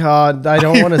 Oh, God. I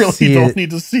don't want to really see don't it. need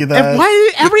to see that. And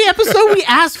why every episode we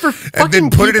ask for fucking And then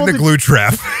put it in the glue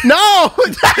trap. No!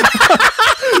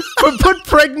 But put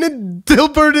pregnant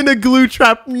Dilbert in a glue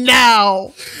trap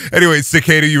now. Anyway,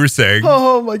 Cicada, you were saying.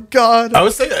 Oh, my God. I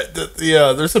was saying that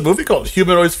there's a movie called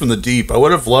Humanoids from the Deep. I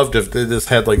would have loved if they just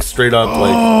had like straight up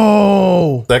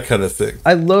like that kind of thing.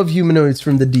 I love Humanoids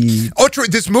from the Deep. Oh, true.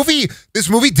 This movie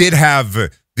did have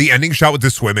the ending shot with the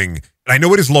swimming. And I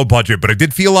know it is low budget, but I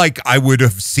did feel like I would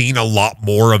have seen a lot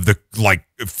more of the like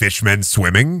fishmen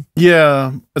swimming.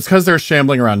 Yeah, it's because they're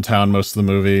shambling around town most of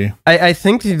the movie. I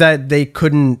think that they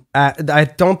couldn't. I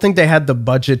don't think they had the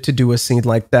budget to do a scene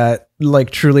like that.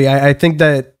 Like truly, I think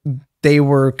that they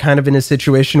were kind of in a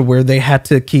situation where they had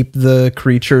to keep the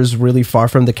creatures really far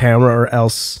from the camera, or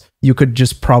else you could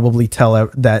just probably tell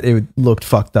that it looked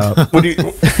fucked up.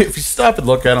 If you stop and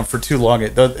look at them for too long,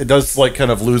 it does like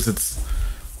kind of lose its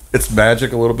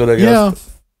magic a little bit, I guess. Yeah.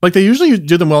 Like they usually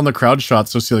do them well in the crowd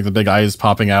shots, so see like the big eyes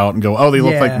popping out and go, oh, they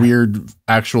look like weird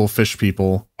actual fish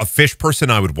people. A fish person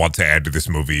I would want to add to this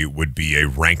movie would be a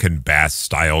Rankin Bass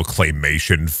style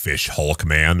claymation fish Hulk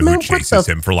man who chases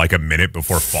him for like a minute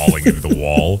before falling into the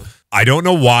wall. I don't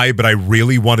know why, but I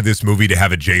really wanted this movie to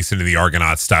have a Jason and the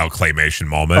Argonauts style claymation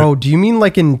moment. Oh, do you mean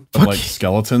like in like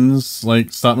skeletons,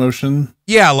 like stop motion?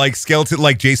 Yeah, like skeleton,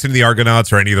 like Jason and the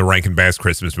Argonauts or any of the Rankin Bass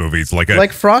Christmas movies, like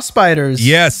Frostbiters.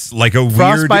 Yes, like a weird.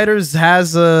 Frostbiters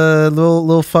has a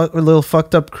little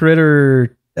fucked up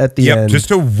critter at the end.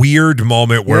 Just a weird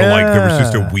moment where like there was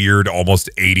just a weird, almost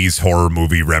 80s horror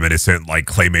movie reminiscent like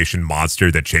claymation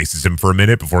monster that chases him for a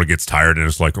minute before he gets tired and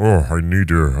it's like, oh, I need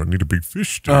a big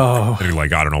fish stick. And he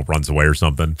like, I don't know, runs away or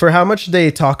something. For how much they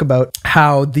talk about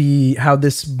how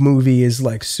this movie is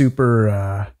like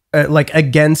super like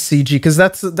against CG, because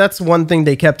that's one thing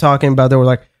they kept talking about. They were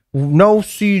like, no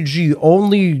CG,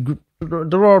 only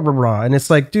and it's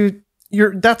like, dude,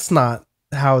 that's not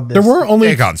how this. There were only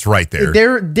Dagon's right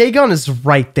there. Dagon is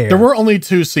right there. There were only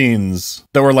two scenes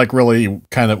that were like really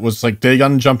kind of was like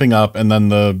Dagon jumping up and then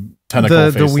the tentacle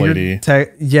face lady.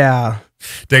 Yeah.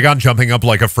 Dagon jumping up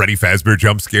like a Freddy Fazbear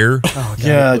jump scare. Oh, God,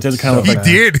 yeah, it did kind of. He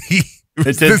did.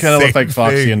 It did kind of look like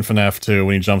Foxy in FNAF 2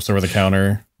 when he jumps over the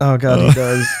counter. Oh God, he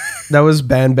does. That was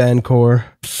Ban Core.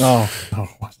 Oh, no, it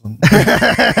wasn't.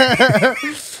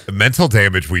 The mental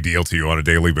damage we deal to you on a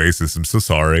daily basis. I'm so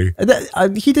sorry.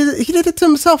 He did it to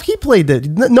himself. He played it.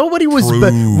 Nobody was.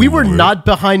 We were not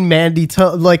behind Mandy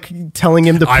telling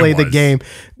him to play the game.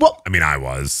 Well, I mean, I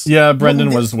was. Yeah,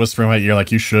 Brendan was whispering in my ear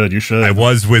like, you should. I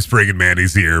was whispering in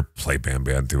Mandy's ear, play Ban.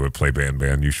 Do it. Play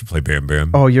Ban. You should play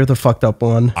Ban. Oh, you're the fucked up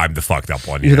one. I'm the fucked up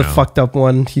one. You're the fucked up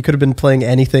one. You could have been playing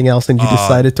anything else, and you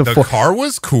decided to. The car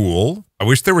was cool. I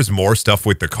wish there was more stuff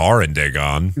with the car in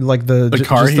Dagon. Like the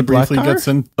car he briefly gets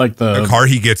in, like the car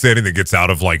he gets in and then gets out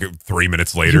of like 3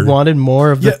 minutes later. You wanted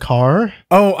more of the car?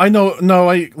 Oh, I know. No,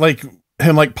 I like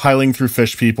him like piling through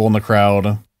fish people in the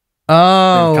crowd.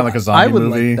 Oh, kind of like a zombie I would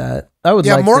movie. like that. I would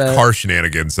like more that. car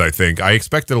shenanigans, I think. I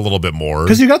expected a little bit more.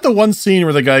 Because you got the one scene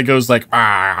where the guy goes like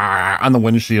on the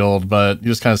windshield, but he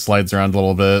just kind of slides around a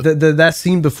little bit. That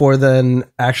scene before then,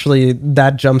 actually,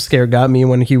 that jump scare got me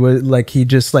when he was like, he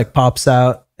just like pops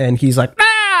out and he's like, ah!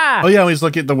 Oh yeah, when he's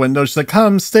looking at the window, she's like,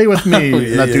 come stay with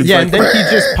me. And that dude's like, and then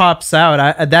he just pops out.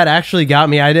 That actually got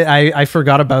me. I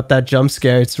forgot about that jump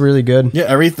scare. It's really good.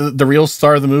 Yeah, the real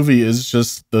star of the movie is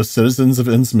just the citizens of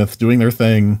Innsmouth doing their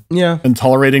thing. Yeah. And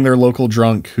tolerating their local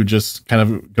drunk who just kind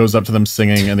of goes up to them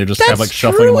singing and they just have like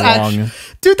shuffling along.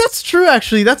 Dude, that's true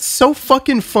actually. That's so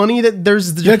fucking funny that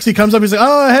there's he comes up, he's like,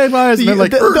 oh hey guys, and they're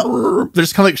like they're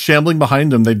just kind of like shambling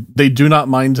behind him. They do not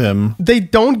mind him. They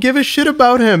don't give a shit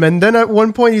about him. And then at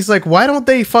one point he's like, why don't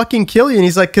they fucking kill you? And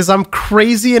he's like, because I'm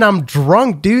crazy and I'm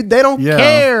drunk, dude. They don't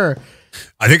care.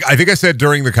 I think I said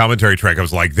during the commentary track, I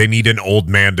was like, they need an old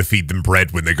man to feed them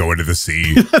bread when they go into the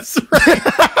sea. That's right.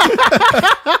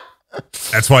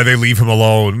 That's why they leave him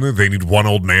alone. They need one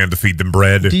old man to feed them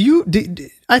bread.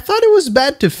 I thought it was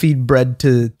bad to feed bread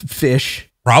to fish.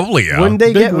 Probably, yeah. When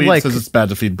they Big Wheat says it's bad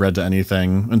to feed bread to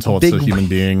anything until it's a human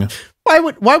being. Why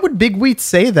would Big Wheat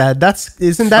say that?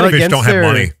 Isn't that fish against don't have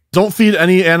money. Don't feed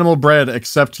any animal bread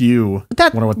except you.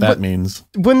 That- wonder what that means.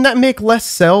 Wouldn't that make less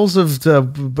sales of the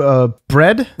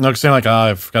bread? No, because saying like,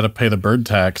 I've got to pay the bird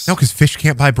tax. No, because fish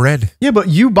can't buy bread. Yeah, but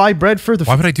you buy bread for the.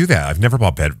 Why would I do that? I've never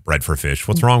bought bread for fish.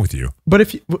 What's wrong with you? But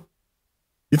if you.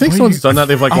 You think Why someone's you- done that?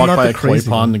 They've like I'm walked not by the a koi crazy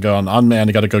pond and gone, "On man,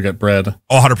 you got to go get bread."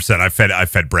 Oh, 100%. I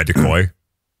fed bread to koi.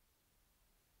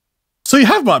 So you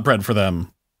have bought bread for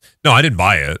them. No, I didn't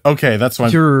buy it. Okay, that's why.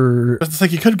 You're. It's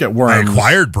like you could get worms. I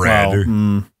acquired bread.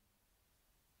 Well,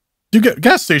 you get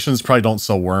gas stations probably don't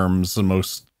sell worms in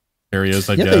most areas.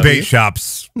 I Yeah, guess. they Bait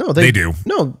shops. No, they do.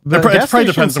 No, It probably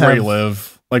depends on where you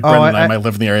live. Like Brendan and I I- might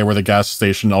live in the area where the gas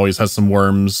station always has some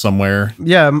worms somewhere.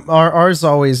 Yeah, ours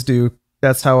always do.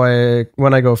 That's how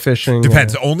when I go fishing.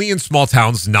 Depends. Only in small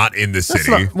towns, not in the That's city.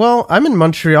 not- well, I'm in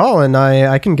Montreal and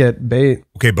I can get bait.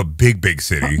 Okay, but big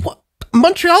city. What?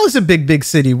 Montreal is a big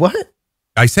city. What?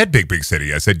 I said big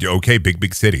city. I said, okay,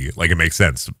 big city. Like, it makes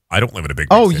sense. I don't live in a big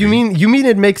Oh, city. you mean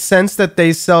it makes sense that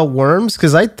they sell worms?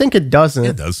 Because I think it doesn't. Yeah,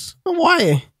 it does.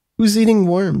 Why? Who's eating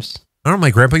worms? I don't know.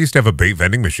 My grandpa used to have a bait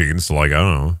vending machine, so like, I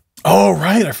don't know. Oh,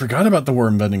 right. I forgot about the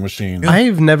worm vending machine.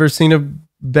 I've never seen a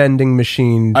vending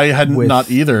machine. I had with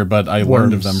not either, but I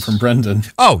learned of worms. them from Brendan.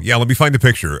 Oh yeah, let me find the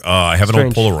picture. I have an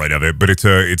Strange. old Polaroid of it, but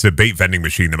it's a bait vending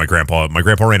machine that my grandpa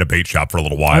ran a bait shop for a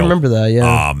little while. I remember that.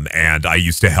 Yeah. And I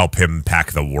used to help him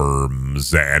pack the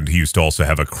worms, and he used to also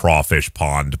have a crawfish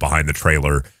pond behind the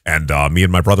trailer. And me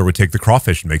and my brother would take the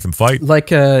crawfish and make them fight.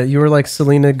 Like you were like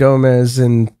Selena Gomez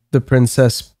in the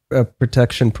Princess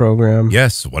Protection Program.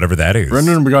 Yes, whatever that is.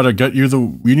 Brendan, we gotta get you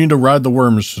you need to ride the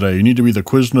worms today. You need to be the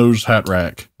Quiznos hat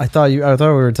rack. I thought we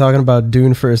were talking about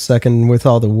Dune for a second with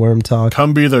all the worm talk.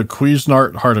 Come be the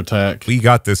Cuisinart heart attack. We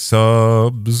got the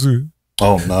subs.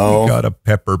 Oh no. We got a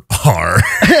pepper bar.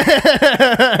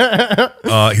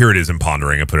 Here it is in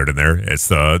Pondering. I put it in there. It's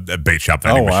the bait shop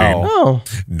vending machine. Oh,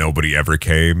 Nobody ever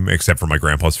came except for my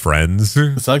grandpa's friends.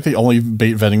 It's like the only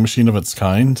bait vending machine of its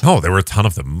kind. Oh, there were a ton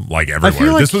of them, like everywhere.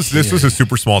 feel like- this was a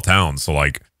super small town, so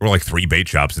like there were like 3 bait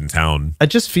shops in town. I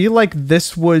just feel like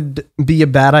this would be a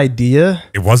bad idea.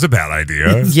 It was a bad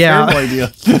idea. Yeah. Terrible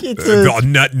idea. It's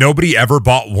a- Nobody ever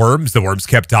bought worms. The worms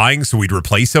kept dying, so we'd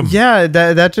replace them. yeah,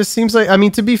 that just seems like, I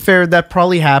mean, to be fair, that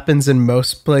probably happens in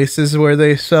most places where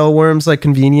they sell worms, like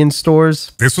convenience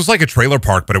stores. This was like a trailer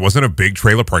park, but it wasn't a big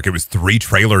trailer park. It was 3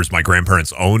 trailers my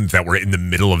grandparents owned that were in the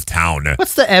middle of town.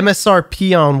 What's the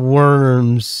MSRP on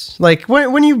worms? Like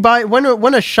when you buy, when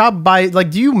a shop buy,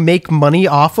 like, do you make money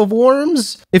off of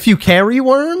worms if you carry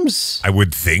worms? I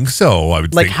would think so. I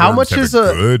would Like, think how worms much have is a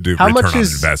a- good how return much on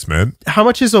is- investment. How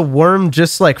much is a worm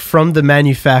just like from the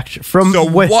manufacturer? From So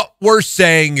what we're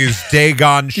saying is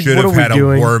Dagon should What have are we had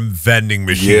doing? a worm vending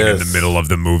machine in the Yes. middle of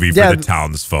the movie for Yeah. the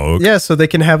townsfolk. Yeah, so they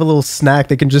can have a little snack.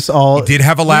 They can just all. It did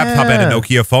have a laptop and a Yeah.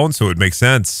 Nokia phone, so it would make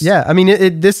sense. Yeah, I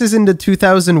mean, this is in the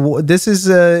 2000. This is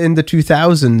in the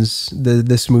 2000s.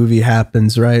 This movie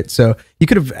happens, right? So you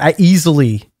could have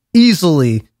easily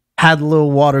had a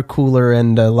little water cooler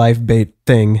and a live bait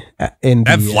thing in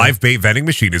That the live bait vending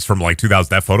machine is from like 2000.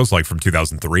 That photo's like from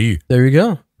 2003. There you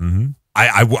go.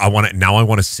 I want it now. I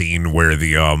want a scene where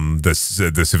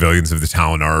the civilians of the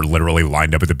town are literally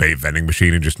lined up at the bait vending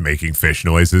machine and just making fish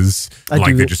noises. I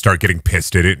Like do- they just start getting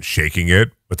pissed at it and shaking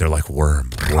it, but they're like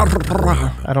worm.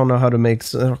 I don't know how to make.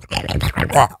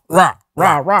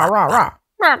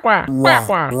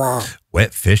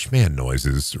 Wet fish man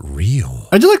noises, real.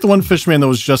 I do like the one fishman that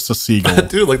was just a seagull. I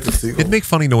do like the seagull. It'd make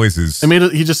funny noises.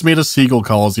 He just made a seagull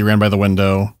call as he ran by the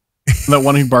window. And that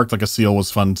one who barked like a seal was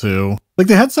fun too. Like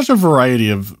they had such a variety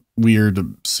of weird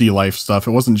sea life stuff.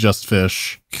 It wasn't just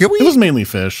fish. Can we It was mainly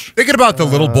fish. thinking about the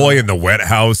little boy in the wet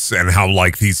house and how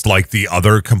like he's like the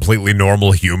other completely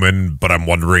normal human, but I'm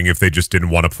wondering if they just didn't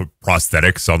want to put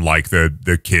prosthetics on like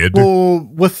the kid. Well,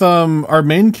 with our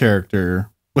main character,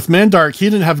 with Mandark, he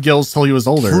didn't have gills till he was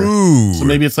older. True. So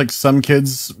maybe it's like some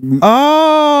kids.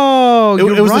 Oh, It,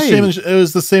 you're it was right. it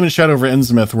was the same in Shadow over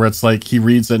Innsmouth, where it's like he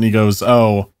reads it and he goes,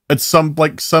 "Oh, it's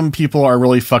some people are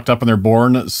really fucked up when they're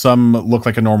born. Some look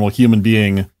like a normal human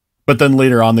being, but then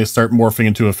later on they start morphing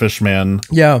into a fish man."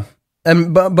 Yeah,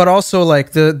 and but also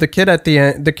like the kid at the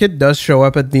end. The kid does show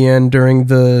up at the end during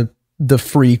the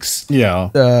freaks. Yeah,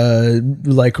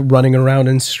 Like running around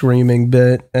and screaming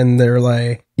bit, and they're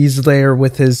like he's there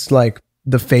with his like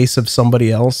the face of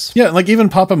somebody else. yeah. Like even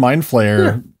Papa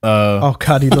Mindflayer. Oh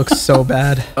god, he looks so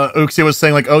bad. Uxie was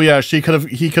saying like, "Oh yeah, he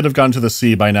could have gone to the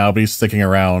sea by now, but he's sticking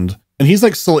around." And he's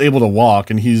like still able to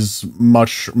walk, and he's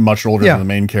much older Yeah. than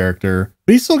the main character,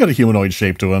 but he's still got a humanoid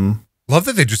shape to him. Love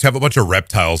that they just have a bunch of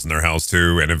reptiles in their house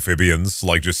too, and amphibians,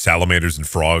 like just salamanders and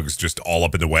frogs, just all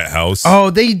up in the wet house. Oh,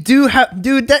 they do have,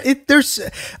 dude. There's,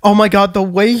 oh my god, the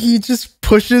way he just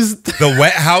pushes. The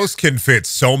wet house can fit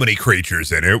so many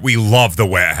creatures in it. We love the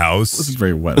wet house. This is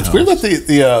very wet. It's weird that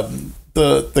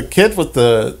the kid with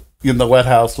in the wet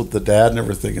house with the dad and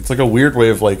everything. It's like a weird way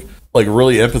of like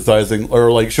really empathizing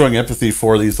or like showing empathy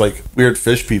for these like weird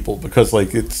fish people, because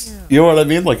like it's, you know what I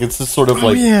mean? Like it's just sort of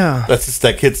like, that's just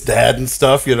that kid's dad and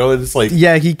stuff, you know? It's like,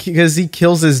 yeah, because he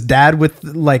kills his dad with,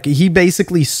 like, he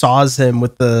basically saws him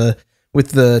with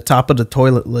the top of the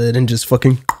toilet lid and just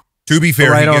fucking. To be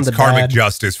fair, right, he gets karmic dad.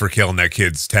 justice for killing that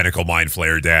kid's tentacle mind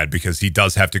flayer dad, because he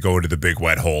does have to go into the big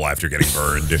wet hole after getting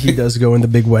burned. He does go in the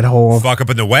big wet hole. Fuck up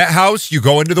in the wet house, you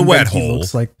go into the wet He hole.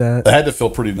 looks like that. that had to feel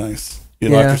pretty nice. You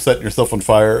know, after setting yourself on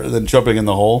fire and then jumping in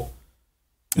the hole.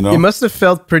 You know? It must have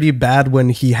felt pretty bad when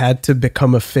he had to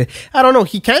become a fish. I don't know.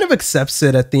 He kind of accepts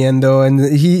it at the end, though, and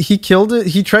he killed it.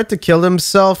 He tried to kill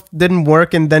himself, didn't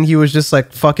work, and then he was just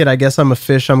like, "Fuck it, I guess I'm a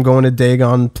fish. I'm going to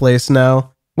Dagon place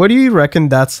now." What do you reckon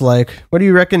that's like? What do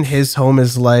you reckon his home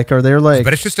is like? Are there like?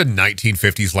 But it's just a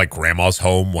 1950s like grandma's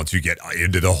home once you get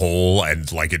into the hole, and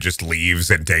like it just leaves,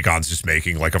 and Dagon's just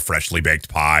making like a freshly baked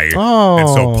pie. Oh. And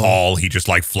so Paul, he just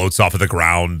like floats off of the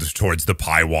ground towards the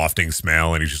pie wafting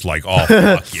smell, and he's just like, "Oh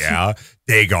fuck yeah,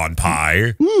 Dagon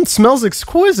pie." It smells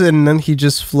exquisite, and then he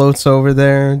just floats over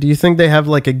there. Do you think they have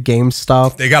like a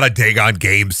GameStop? They got a Dagon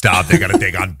GameStop. They got a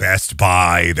Dagon Best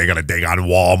Buy. They got a Dagon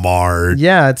Walmart.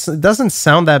 Yeah, it doesn't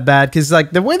sound that bad, because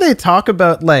like the way they talk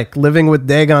about like living with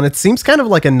Dagon, it seems kind of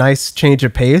like a nice change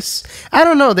of pace. I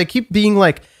don't know. They keep being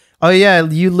like, "Oh yeah,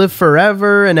 you live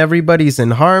forever and everybody's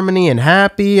in harmony and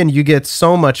happy and you get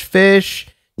so much fish.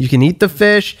 You can eat the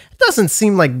fish." It doesn't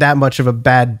seem like that much of a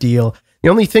bad deal. The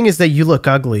only thing is that you look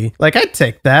ugly. Like, I'd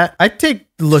take that. I'd take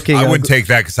looking I ugly. wouldn't take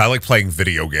that because I like playing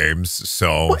video games.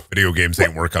 So video games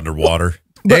ain't work underwater.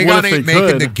 But Dagon what if ain't they making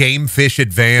could? the Game Fish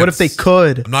Advance. What if they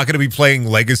could? I'm not going to be playing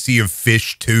Legacy of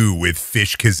Fish 2 with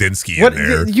Fish Kaczynski What in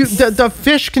there. the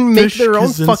fish can make Fish their own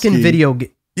Kaczynski. fucking video game.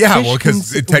 Yeah, Fish well,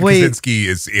 because can- Ted wait. Kaczynski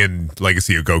is in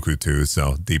Legacy of Goku too,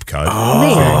 so deep cut.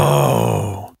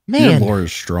 Oh, your Man, lore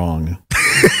is strong.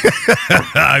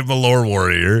 I'm a lore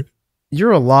warrior.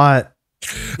 you're a lot.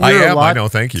 I You're a am. lot I know.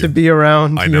 Thank you. To be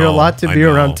around. I You're a know, lot to I be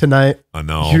know. around tonight. I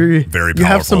know. You're Very You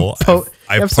have some powerful.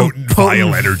 I have some potent,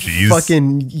 vile energies.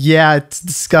 Fucking yeah, it's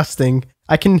disgusting.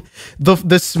 I can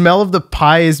the smell of the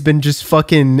pie has been just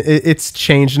fucking. It's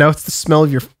changed now. It's the smell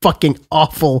of your fucking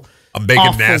awful. I'm baking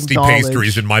awful nasty knowledge.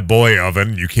 pastries in my boy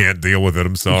oven. You can't deal with it.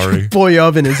 I'm sorry. Boy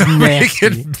oven is nasty.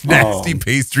 Making nasty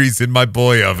pastries in my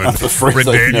boy oven. That's a phrase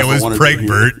I Brendaniel never is wanted to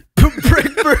hear.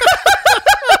 pregbert.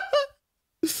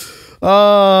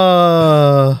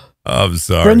 I'm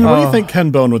sorry. Brendan, what do you think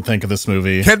Ken Bone would think of this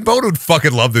movie? Ken Bone would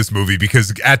fucking love this movie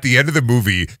because at the end of the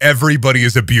movie, everybody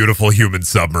is a beautiful human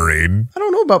submarine. I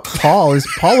don't know about Paul. Is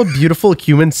Paul a beautiful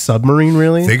human submarine?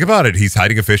 Really? Think about it. He's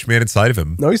hiding a fish man inside of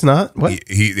him. No, he's not. What?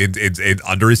 He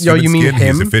under his Yo, human you mean skin,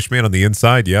 he's him? a fish man on the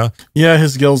inside. Yeah. Yeah,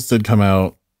 his gills did come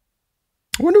out.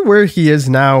 I wonder where he is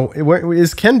now. Where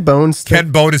is Ken Bone still?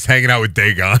 Ken Bone is hanging out with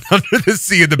Dagon under the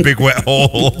sea in the big wet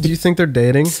hole. Do you think they're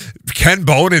dating? Ken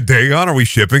Bone and Dagon, are we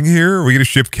shipping here? Are we going to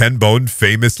ship Ken Bone,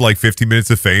 famous like 50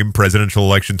 Minutes of Fame, presidential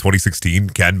election 2016,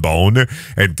 Ken Bone,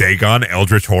 and Dagon,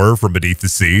 Eldritch Horror from Beneath the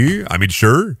Sea? I mean,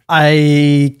 sure.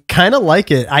 I kind of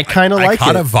like it. I kind of like it. I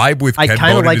kind of vibe with I Ken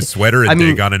kinda Bone like in his it. sweater and I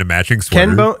mean, Dagon in a matching sweater.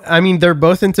 Ken Bone. I mean, they're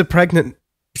both into pregnant.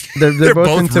 They're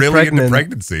both into really pregnant. into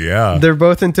pregnancy, yeah. They're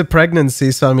both into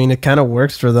pregnancy, so I mean, it kind of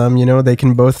works for them. You know, they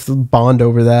can both bond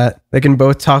over that. They can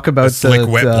both talk about The slick,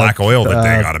 wet black oil that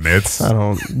Dagon emits. I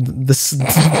don't. This.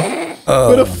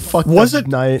 What a fuck Was it-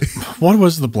 night? What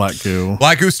was the black goo?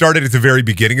 Black Goo started at the very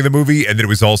beginning of the movie, and then it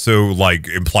was also like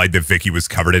implied that Vicky was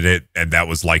covered in it, and that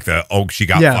was like she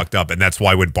got Yeah. fucked up, and that's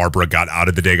why when Barbara got out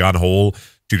of the Dagon hole,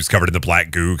 she was covered in the black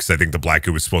goo because I think the black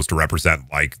goo was supposed to represent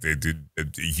like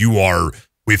you are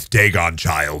with Dagon,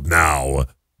 child. Now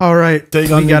All right,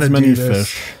 Dagon we gotta needs many do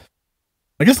this. fish.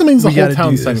 I guess that means the We whole gotta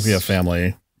town's do technically a this.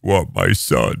 family. what, my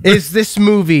son? Is this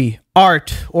movie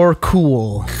art or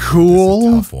cool?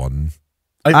 Cool. Tough one.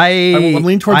 I'm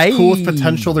leaning towards cool with I-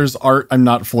 potential. There's art I'm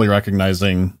not fully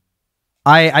recognizing.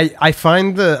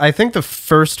 I think the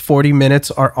first 40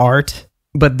 minutes are art,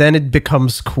 but then it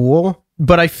becomes cool.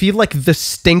 But I feel like the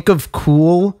stink of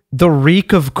cool, the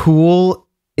reek of cool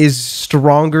is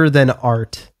stronger than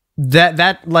art.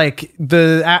 That like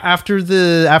the after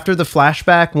the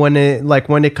flashback when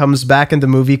it comes back and the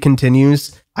movie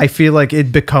continues, I feel like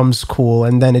it becomes cool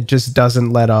and then it just doesn't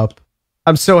let up.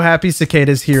 I'm so happy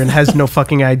Cicada's here and has no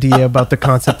fucking idea about the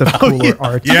concept of cooler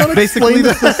art. Yeah. Basically,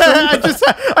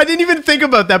 I didn't even think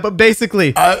about that, but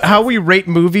basically, how we rate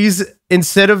movies,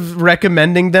 instead of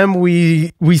recommending them,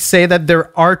 we say that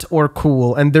they're art or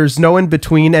cool, and there's no in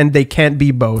between, and they can't be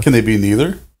both. Can they be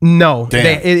neither? No,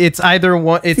 Damn. it's either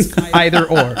one. It's either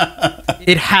or.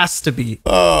 It has to be.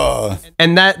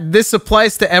 And this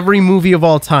applies to every movie of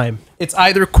all time. It's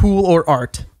either cool or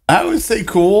art. I would say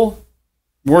cool.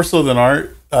 More so than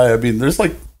art. I mean, there's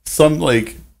like some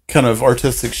like kind of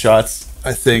artistic shots,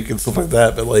 I think, and stuff like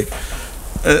that. But like,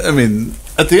 I mean,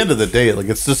 at the end of the day, like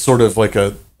it's just sort of like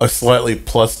a slightly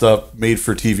plussed up, made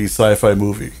for TV sci-fi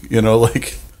movie. You know,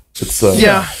 like it's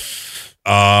Yeah.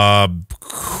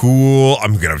 Cool.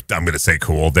 I'm gonna say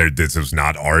cool. This was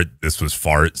not art. This was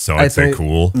fart. So I'd say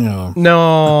cool. No.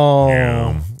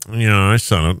 No. Yeah. I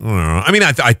saw it. I mean,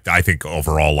 I think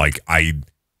overall, like I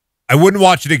wouldn't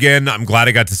watch it again. I'm glad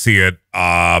I got to see it.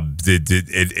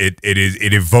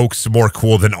 It evokes more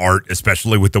cool than art,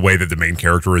 especially with the way that the main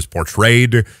character is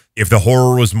portrayed. If the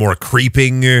horror was more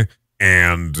creeping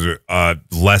and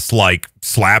less like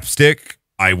slapstick,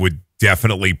 I would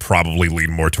definitely probably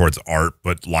lean more towards art.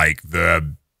 But like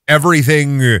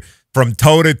everything from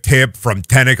toe to tip, from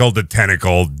tentacle to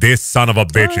tentacle, this son of a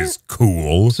bitch is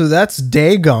cool. So that's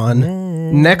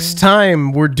Dagon. Next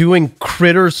time we're doing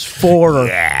Critters 4.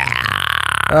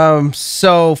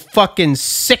 So fucking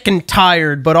sick and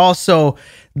tired, but also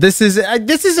this is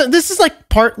like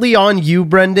partly on you,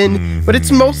 Brendan, but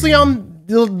it's mostly on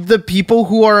the people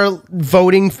who are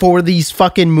voting for these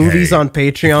fucking movies on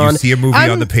Patreon. If you see a movie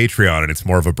on the Patreon and it's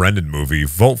more of a Brendan movie,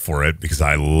 vote for it because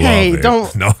I love it. No,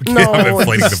 I'm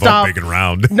inflating the stop. vote big and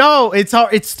round. No,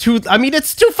 it's too. I mean,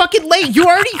 it's too fucking late. You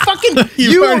already fucking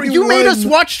you made us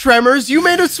watch Tremors. You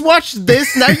made us watch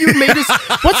this. Now you made us.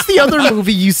 What's the other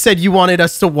movie you said you wanted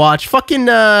us to watch? Fucking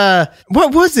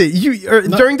what was it?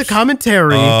 During the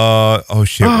commentary. Oh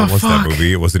shit! What was that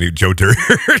movie? It wasn't even Joe Dirt.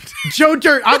 Joe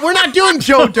Dirt. We're not doing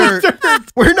Joe Dirt.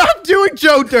 We're not doing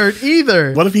Joe Dirt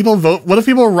either. What if people vote? What if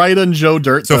people write on Joe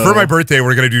Dirt? So for my birthday,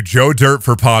 we're gonna do Joe Dirt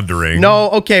for Pondering. No,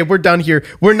 okay, we're done here.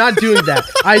 We're not doing that.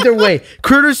 Either way,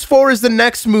 Critters 4 is the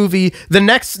next movie. The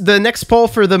next poll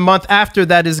for the month after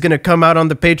that is gonna come out on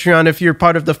the Patreon. If you're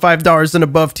part of the $5 and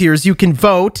above tiers, you can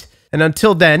vote. And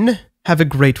until then, have a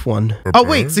great one. Oh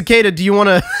wait, Cicada, do you want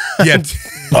to? Yeah.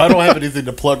 I don't have anything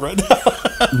to plug right now.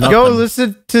 Go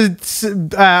listen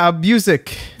to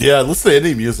music. Yeah, listen to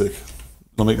any music.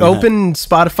 Open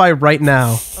Spotify right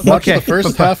now. Watch the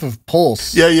first half of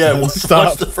Pulse. Yeah. Stop.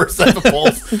 Watch the first half of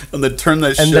Pulse and then turn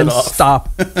that And shit then off.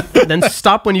 stop. Then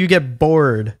stop when you get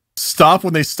bored. Stop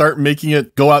when they start making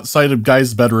it go outside of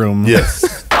guy's bedroom.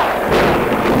 Yes.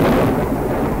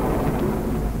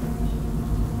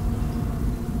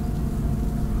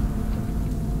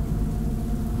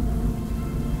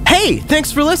 Hey,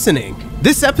 thanks for listening.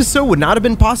 This episode would not have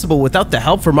been possible without the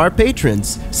help from our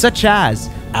patrons, such as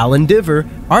Alan Diver,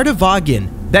 Arta Vaughan,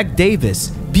 Beck Davis,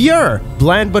 Bure,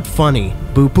 Bland But Funny,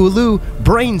 Boopaloo,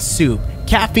 Brain Soup,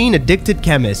 Caffeine Addicted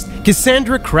Chemist,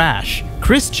 Cassandra Crash,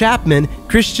 Chris Chapman,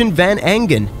 Christian Van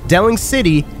Engen, Delling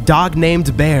City, Dog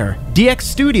Named Bear, DX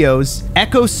Studios,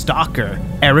 Echo Stalker,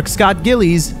 Eric Scott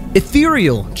Gillies,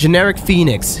 Ethereal, Generic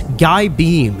Phoenix, Guy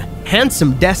Beam,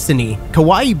 Handsome Destiny,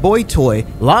 Kawaii Boy Toy,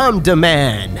 Lambda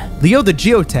Man, Leo the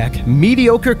Geotech,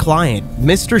 Mediocre Client,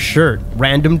 Mr. Shirt,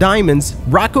 Random Diamonds,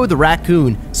 Rocco the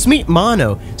Raccoon, Smeet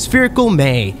Mono, Spherical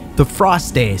May, The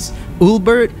Frost Days,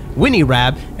 Ulbert, Winnie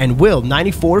Rab, and Will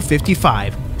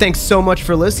 9455. Thanks so much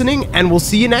for listening, and we'll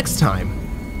see you next time.